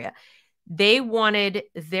dysphoria. They wanted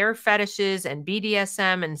their fetishes and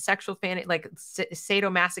BDSM and sexual fantasy, like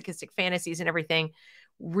sadomasochistic fantasies and everything,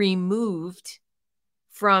 removed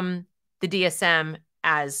from the DSM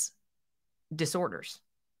as disorders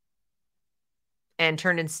and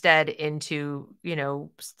turned instead into, you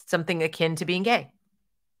know, something akin to being gay.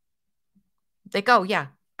 Like, oh yeah,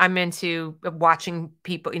 I'm into watching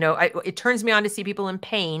people, it turns me on to see people in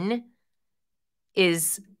pain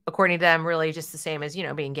is, according to them, really just the same as,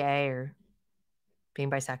 being gay or being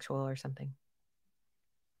bisexual or something.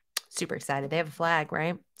 Super excited. They have a flag,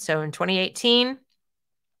 right? So in 2018,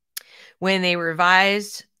 when they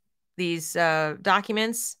revised these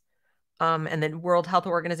documents and the World Health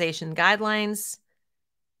Organization guidelines,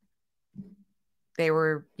 they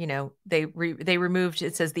were, they removed,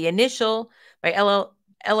 it says the initial by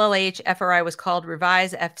LLH FRI was called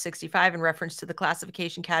revised F65 in reference to the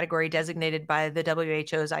classification category designated by the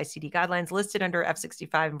WHO's ICD guidelines. Listed under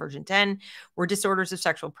F65 in version 10 were disorders of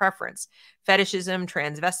sexual preference, fetishism,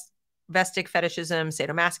 transvestic fetishism,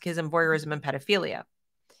 sadomasochism, voyeurism, and pedophilia.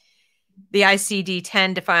 The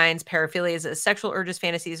ICD-10 defines paraphilia as sexual urges,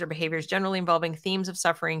 fantasies, or behaviors generally involving themes of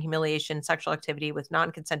suffering, humiliation, sexual activity with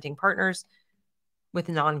non-consenting partners,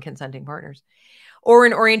 or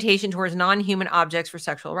an orientation towards non-human objects for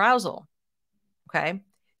sexual arousal. Okay.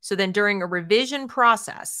 So then during a revision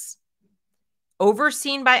process,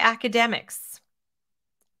 overseen by academics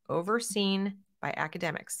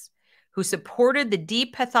who supported the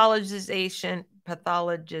depathologization,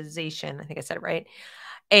 I think I said it right,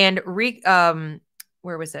 and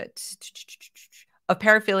where was it? Of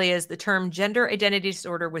paraphilias, the term gender identity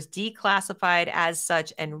disorder was declassified as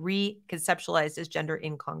such and reconceptualized as gender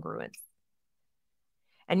incongruence.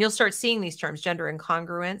 And you'll start seeing these terms, gender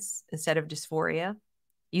incongruence instead of dysphoria. It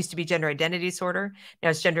used to be gender identity disorder.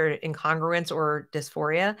 Now it's gender incongruence or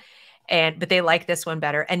dysphoria. But they like this one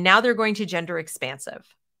better. And now they're going to gender expansive.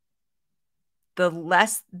 The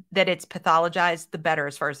less that it's pathologized, the better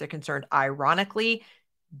as far as they're concerned. Ironically,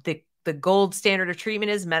 the gold standard of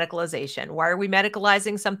treatment is medicalization. Why are we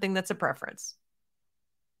medicalizing something that's a preference?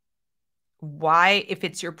 Why, if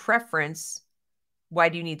it's your preference, why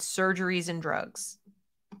do you need surgeries and drugs?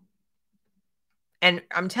 And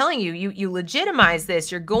I'm telling you, you legitimize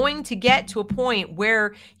this, you're going to get to a point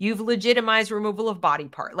where you've legitimized removal of body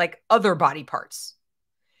part, like other body parts.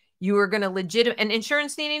 You are going to and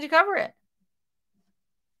insurance needing to cover it.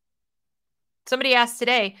 Somebody asked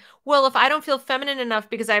today, well, if I don't feel feminine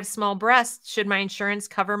enough because I have small breasts, should my insurance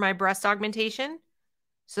cover my breast augmentation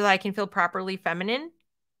so that I can feel properly feminine?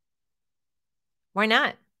 Why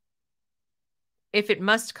not? If it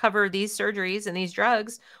must cover these surgeries and these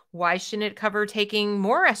drugs, why shouldn't it cover taking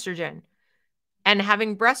more estrogen and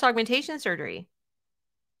having breast augmentation surgery?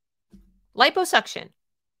 Liposuction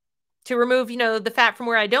to remove, the fat from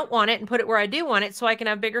where I don't want it and put it where I do want it so I can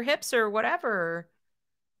have bigger hips or whatever.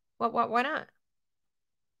 Why not?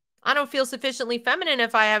 I don't feel sufficiently feminine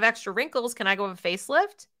if I have extra wrinkles. Can I go have a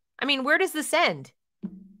facelift? I mean, where does this end?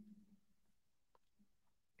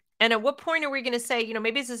 And at what point are we going to say,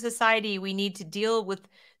 maybe as a society, we need to deal with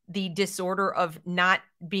the disorder of not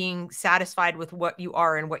being satisfied with what you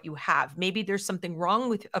are and what you have. Maybe there's something wrong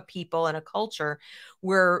with a people and a culture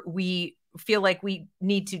where we feel like we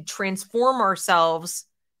need to transform ourselves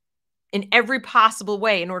in every possible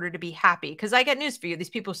way in order to be happy. Because I got news for you.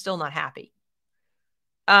 These people are still not happy.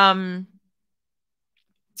 And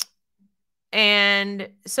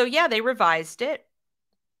so, yeah, they revised it.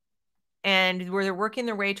 And where they're working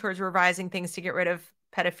their way towards revising things to get rid of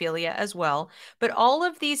pedophilia as well. But all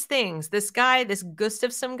of these things, this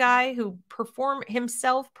Gustafson guy who performed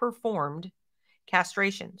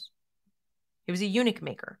castrations. He was a eunuch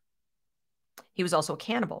maker. He was also a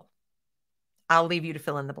cannibal. I'll leave you to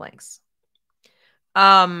fill in the blanks.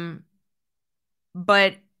 But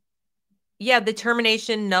yeah, the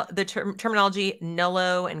terminology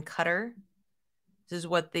nullo and cutter. This is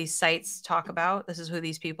what these sites talk about. This is who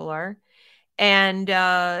these people are. And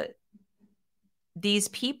these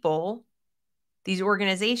people, these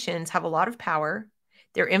organizations have a lot of power.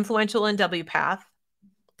 They're influential in WPATH.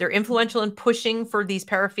 They're influential in pushing for these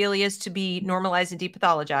paraphilias to be normalized and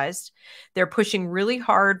depathologized. They're pushing really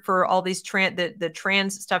hard for all these the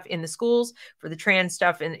trans stuff in the schools, for the trans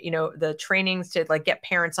stuff and the trainings to like get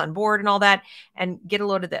parents on board and all that. And get a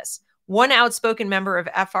load of this. One outspoken member of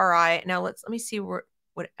FRI. Now let me see what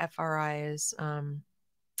FRI is.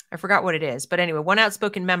 I forgot what it is, but anyway, one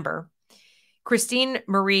outspoken member, Christine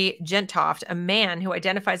Marie Gentoft, a man who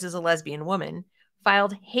identifies as a lesbian woman,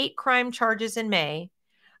 filed hate crime charges in May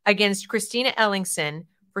against Christina Ellingson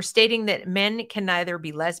for stating that men can neither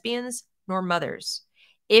be lesbians nor mothers.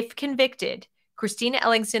 If convicted, Christina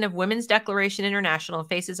Ellingson of Women's Declaration International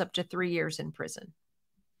faces up to 3 years in prison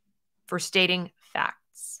for stating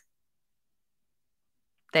facts.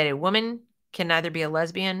 That a woman can neither be a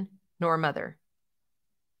lesbian nor a mother.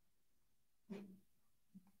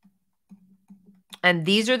 And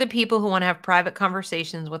these are the people who want to have private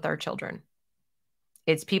conversations with our children.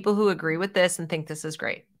 It's people who agree with this and think this is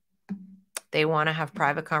great. They want to have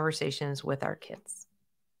private conversations with our kids.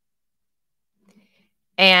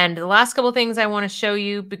 And the last couple of things I want to show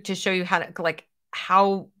you how to, like,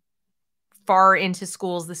 how far into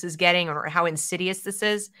schools this is getting or how insidious this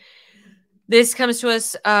is. This comes to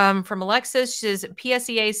us from Alexis. She says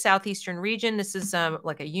PSEA Southeastern Region. This is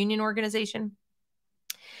like a union organization.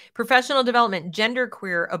 Professional Development,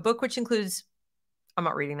 Genderqueer, a book which includes, I'm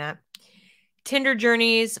not reading that. Tinder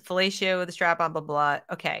Journeys, Fellatio, The Strap, blah, blah, blah.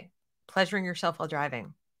 Okay. Pleasuring Yourself While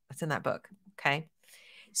Driving. That's in that book. Okay.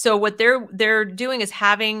 So what they're doing is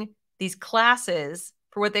having these classes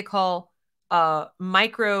for what they call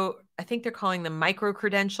micro, I think they're calling them micro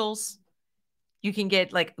credentials. You can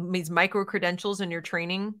get like these micro credentials in your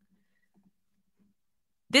training.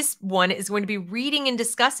 This one is going to be reading and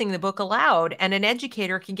discussing the book aloud, and an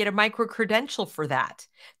educator can get a micro credential for that.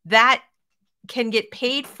 That can get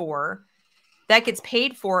paid for. That gets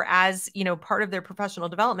paid for as, you know, part of their professional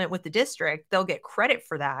development with the district. They'll get credit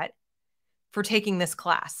for that, for taking this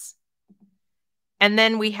class. And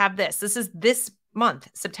then we have this. This is this month,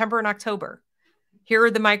 September and October. Here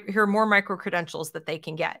are more micro credentials that they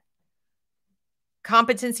can get.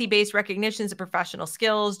 Competency-based recognitions of professional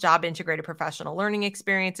skills, job-integrated professional learning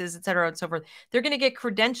experiences, et cetera, and so forth. They're going to get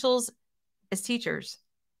credentials as teachers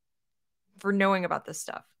for knowing about this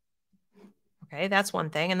stuff. Okay, that's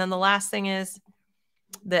one thing. And then the last thing is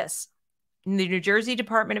this. The New Jersey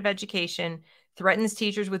Department of Education threatens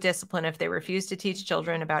teachers with discipline if they refuse to teach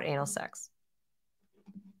children about anal sex.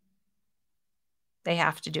 They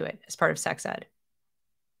have to do it as part of sex ed.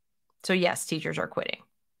 So yes, teachers are quitting.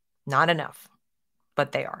 Not enough,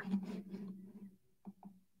 but they are.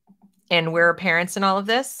 And we're parents in all of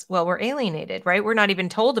this. Well, we're alienated, right? We're not even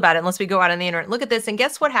told about it unless we go out on the internet and look at this. And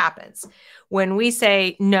guess what happens? When we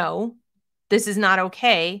say, no, this is not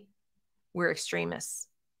okay, we're extremists.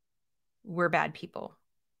 We're bad people.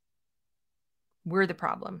 We're the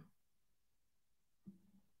problem.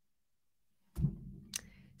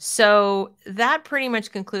 So that pretty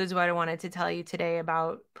much concludes what I wanted to tell you today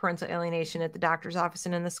about parental alienation at the doctor's office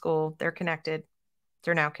and in the school. They're connected.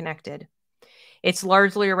 They're now connected. It's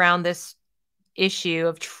largely around this issue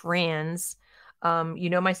of trans. You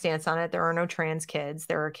know my stance on it. There are no trans kids.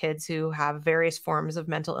 There are kids who have various forms of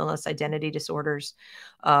mental illness, identity disorders,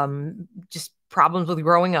 just problems with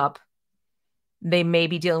growing up. They may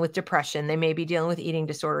be dealing with depression. They may be dealing with eating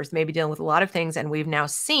disorders. They may be dealing with a lot of things. And we've now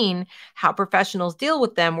seen how professionals deal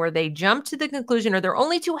with them, where they jump to the conclusion, or they're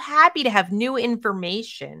only too happy to have new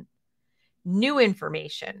information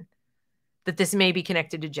that this may be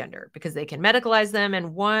connected to gender, because they can medicalize them.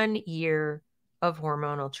 And 1 year of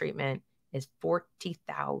hormonal treatment is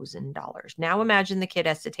 $40,000. Now imagine the kid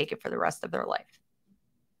has to take it for the rest of their life.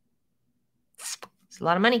 It's a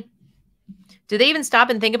lot of money. Do they even stop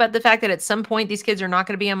and think about the fact that at some point these kids are not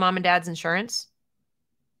going to be on mom and dad's insurance?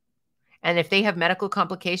 And if they have medical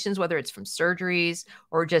complications, whether it's from surgeries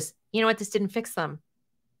or just, you know what, this didn't fix them.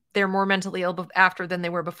 They're more mentally ill after than they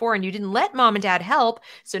were before, and you didn't let mom and dad help.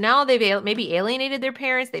 So now they've maybe alienated their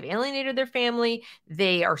parents. They've alienated their family.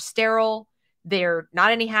 They are sterile. They're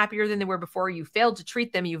not any happier than they were before. You failed to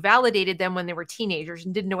treat them. You validated them when they were teenagers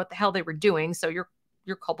and didn't know what the hell they were doing. So you're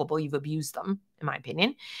culpable. You've abused them, in my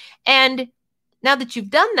opinion. And now that you've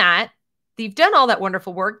done that, you've done all that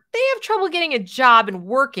wonderful work, they have trouble getting a job and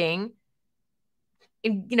working,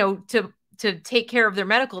 to take care of their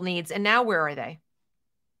medical needs. And now where are they?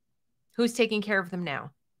 Who's taking care of them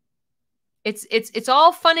now? It's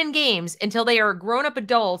all fun and games until they are grown-up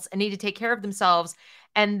adults and need to take care of themselves.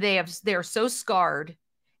 And they are so scarred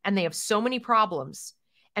and they have so many problems.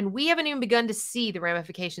 And we haven't even begun to see the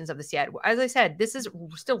ramifications of this yet. As I said, this is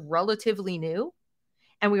still relatively new.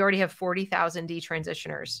 And we already have 40,000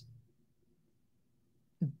 detransitioners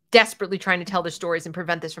desperately trying to tell their stories and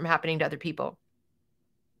prevent this from happening to other people.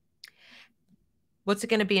 What's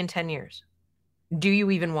it going to be in 10 years? Do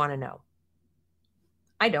you even want to know?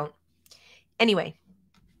 I don't. Anyway,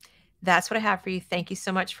 that's what I have for you. Thank you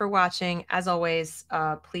so much for watching. As always,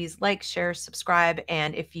 please like, share, subscribe.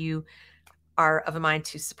 And if you are of a mind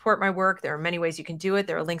to support my work, there are many ways you can do it.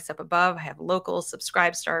 There are links up above. I have local,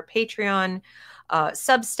 Subscribestar, Patreon,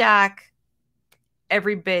 Substack.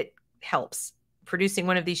 Every bit helps. Producing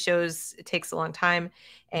one of these shows, it takes a long time,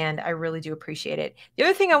 and I really do appreciate it. The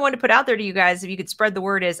other thing I wanted to put out there to you guys, if you could spread the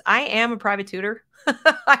word, is I am a private tutor.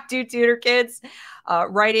 I do tutor kids,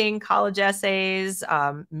 writing, college essays,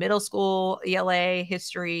 middle school, ELA,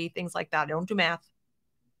 history, things like that. I don't do math.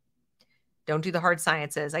 Don't do the hard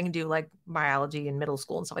sciences. I can do like biology in middle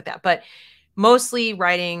school and stuff like that, but mostly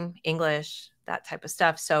writing, English, that type of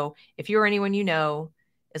stuff. So if you're anyone you know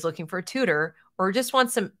is looking for a tutor, or just want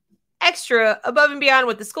some extra above and beyond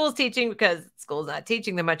what the school's teaching, because school's not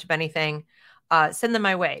teaching them much of anything, send them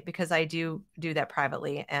my way, because I do that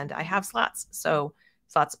privately, and I have slots. So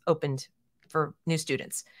slots opened for new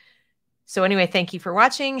students. So anyway, thank you for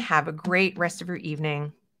watching. Have a great rest of your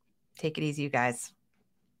evening. Take it easy, you guys.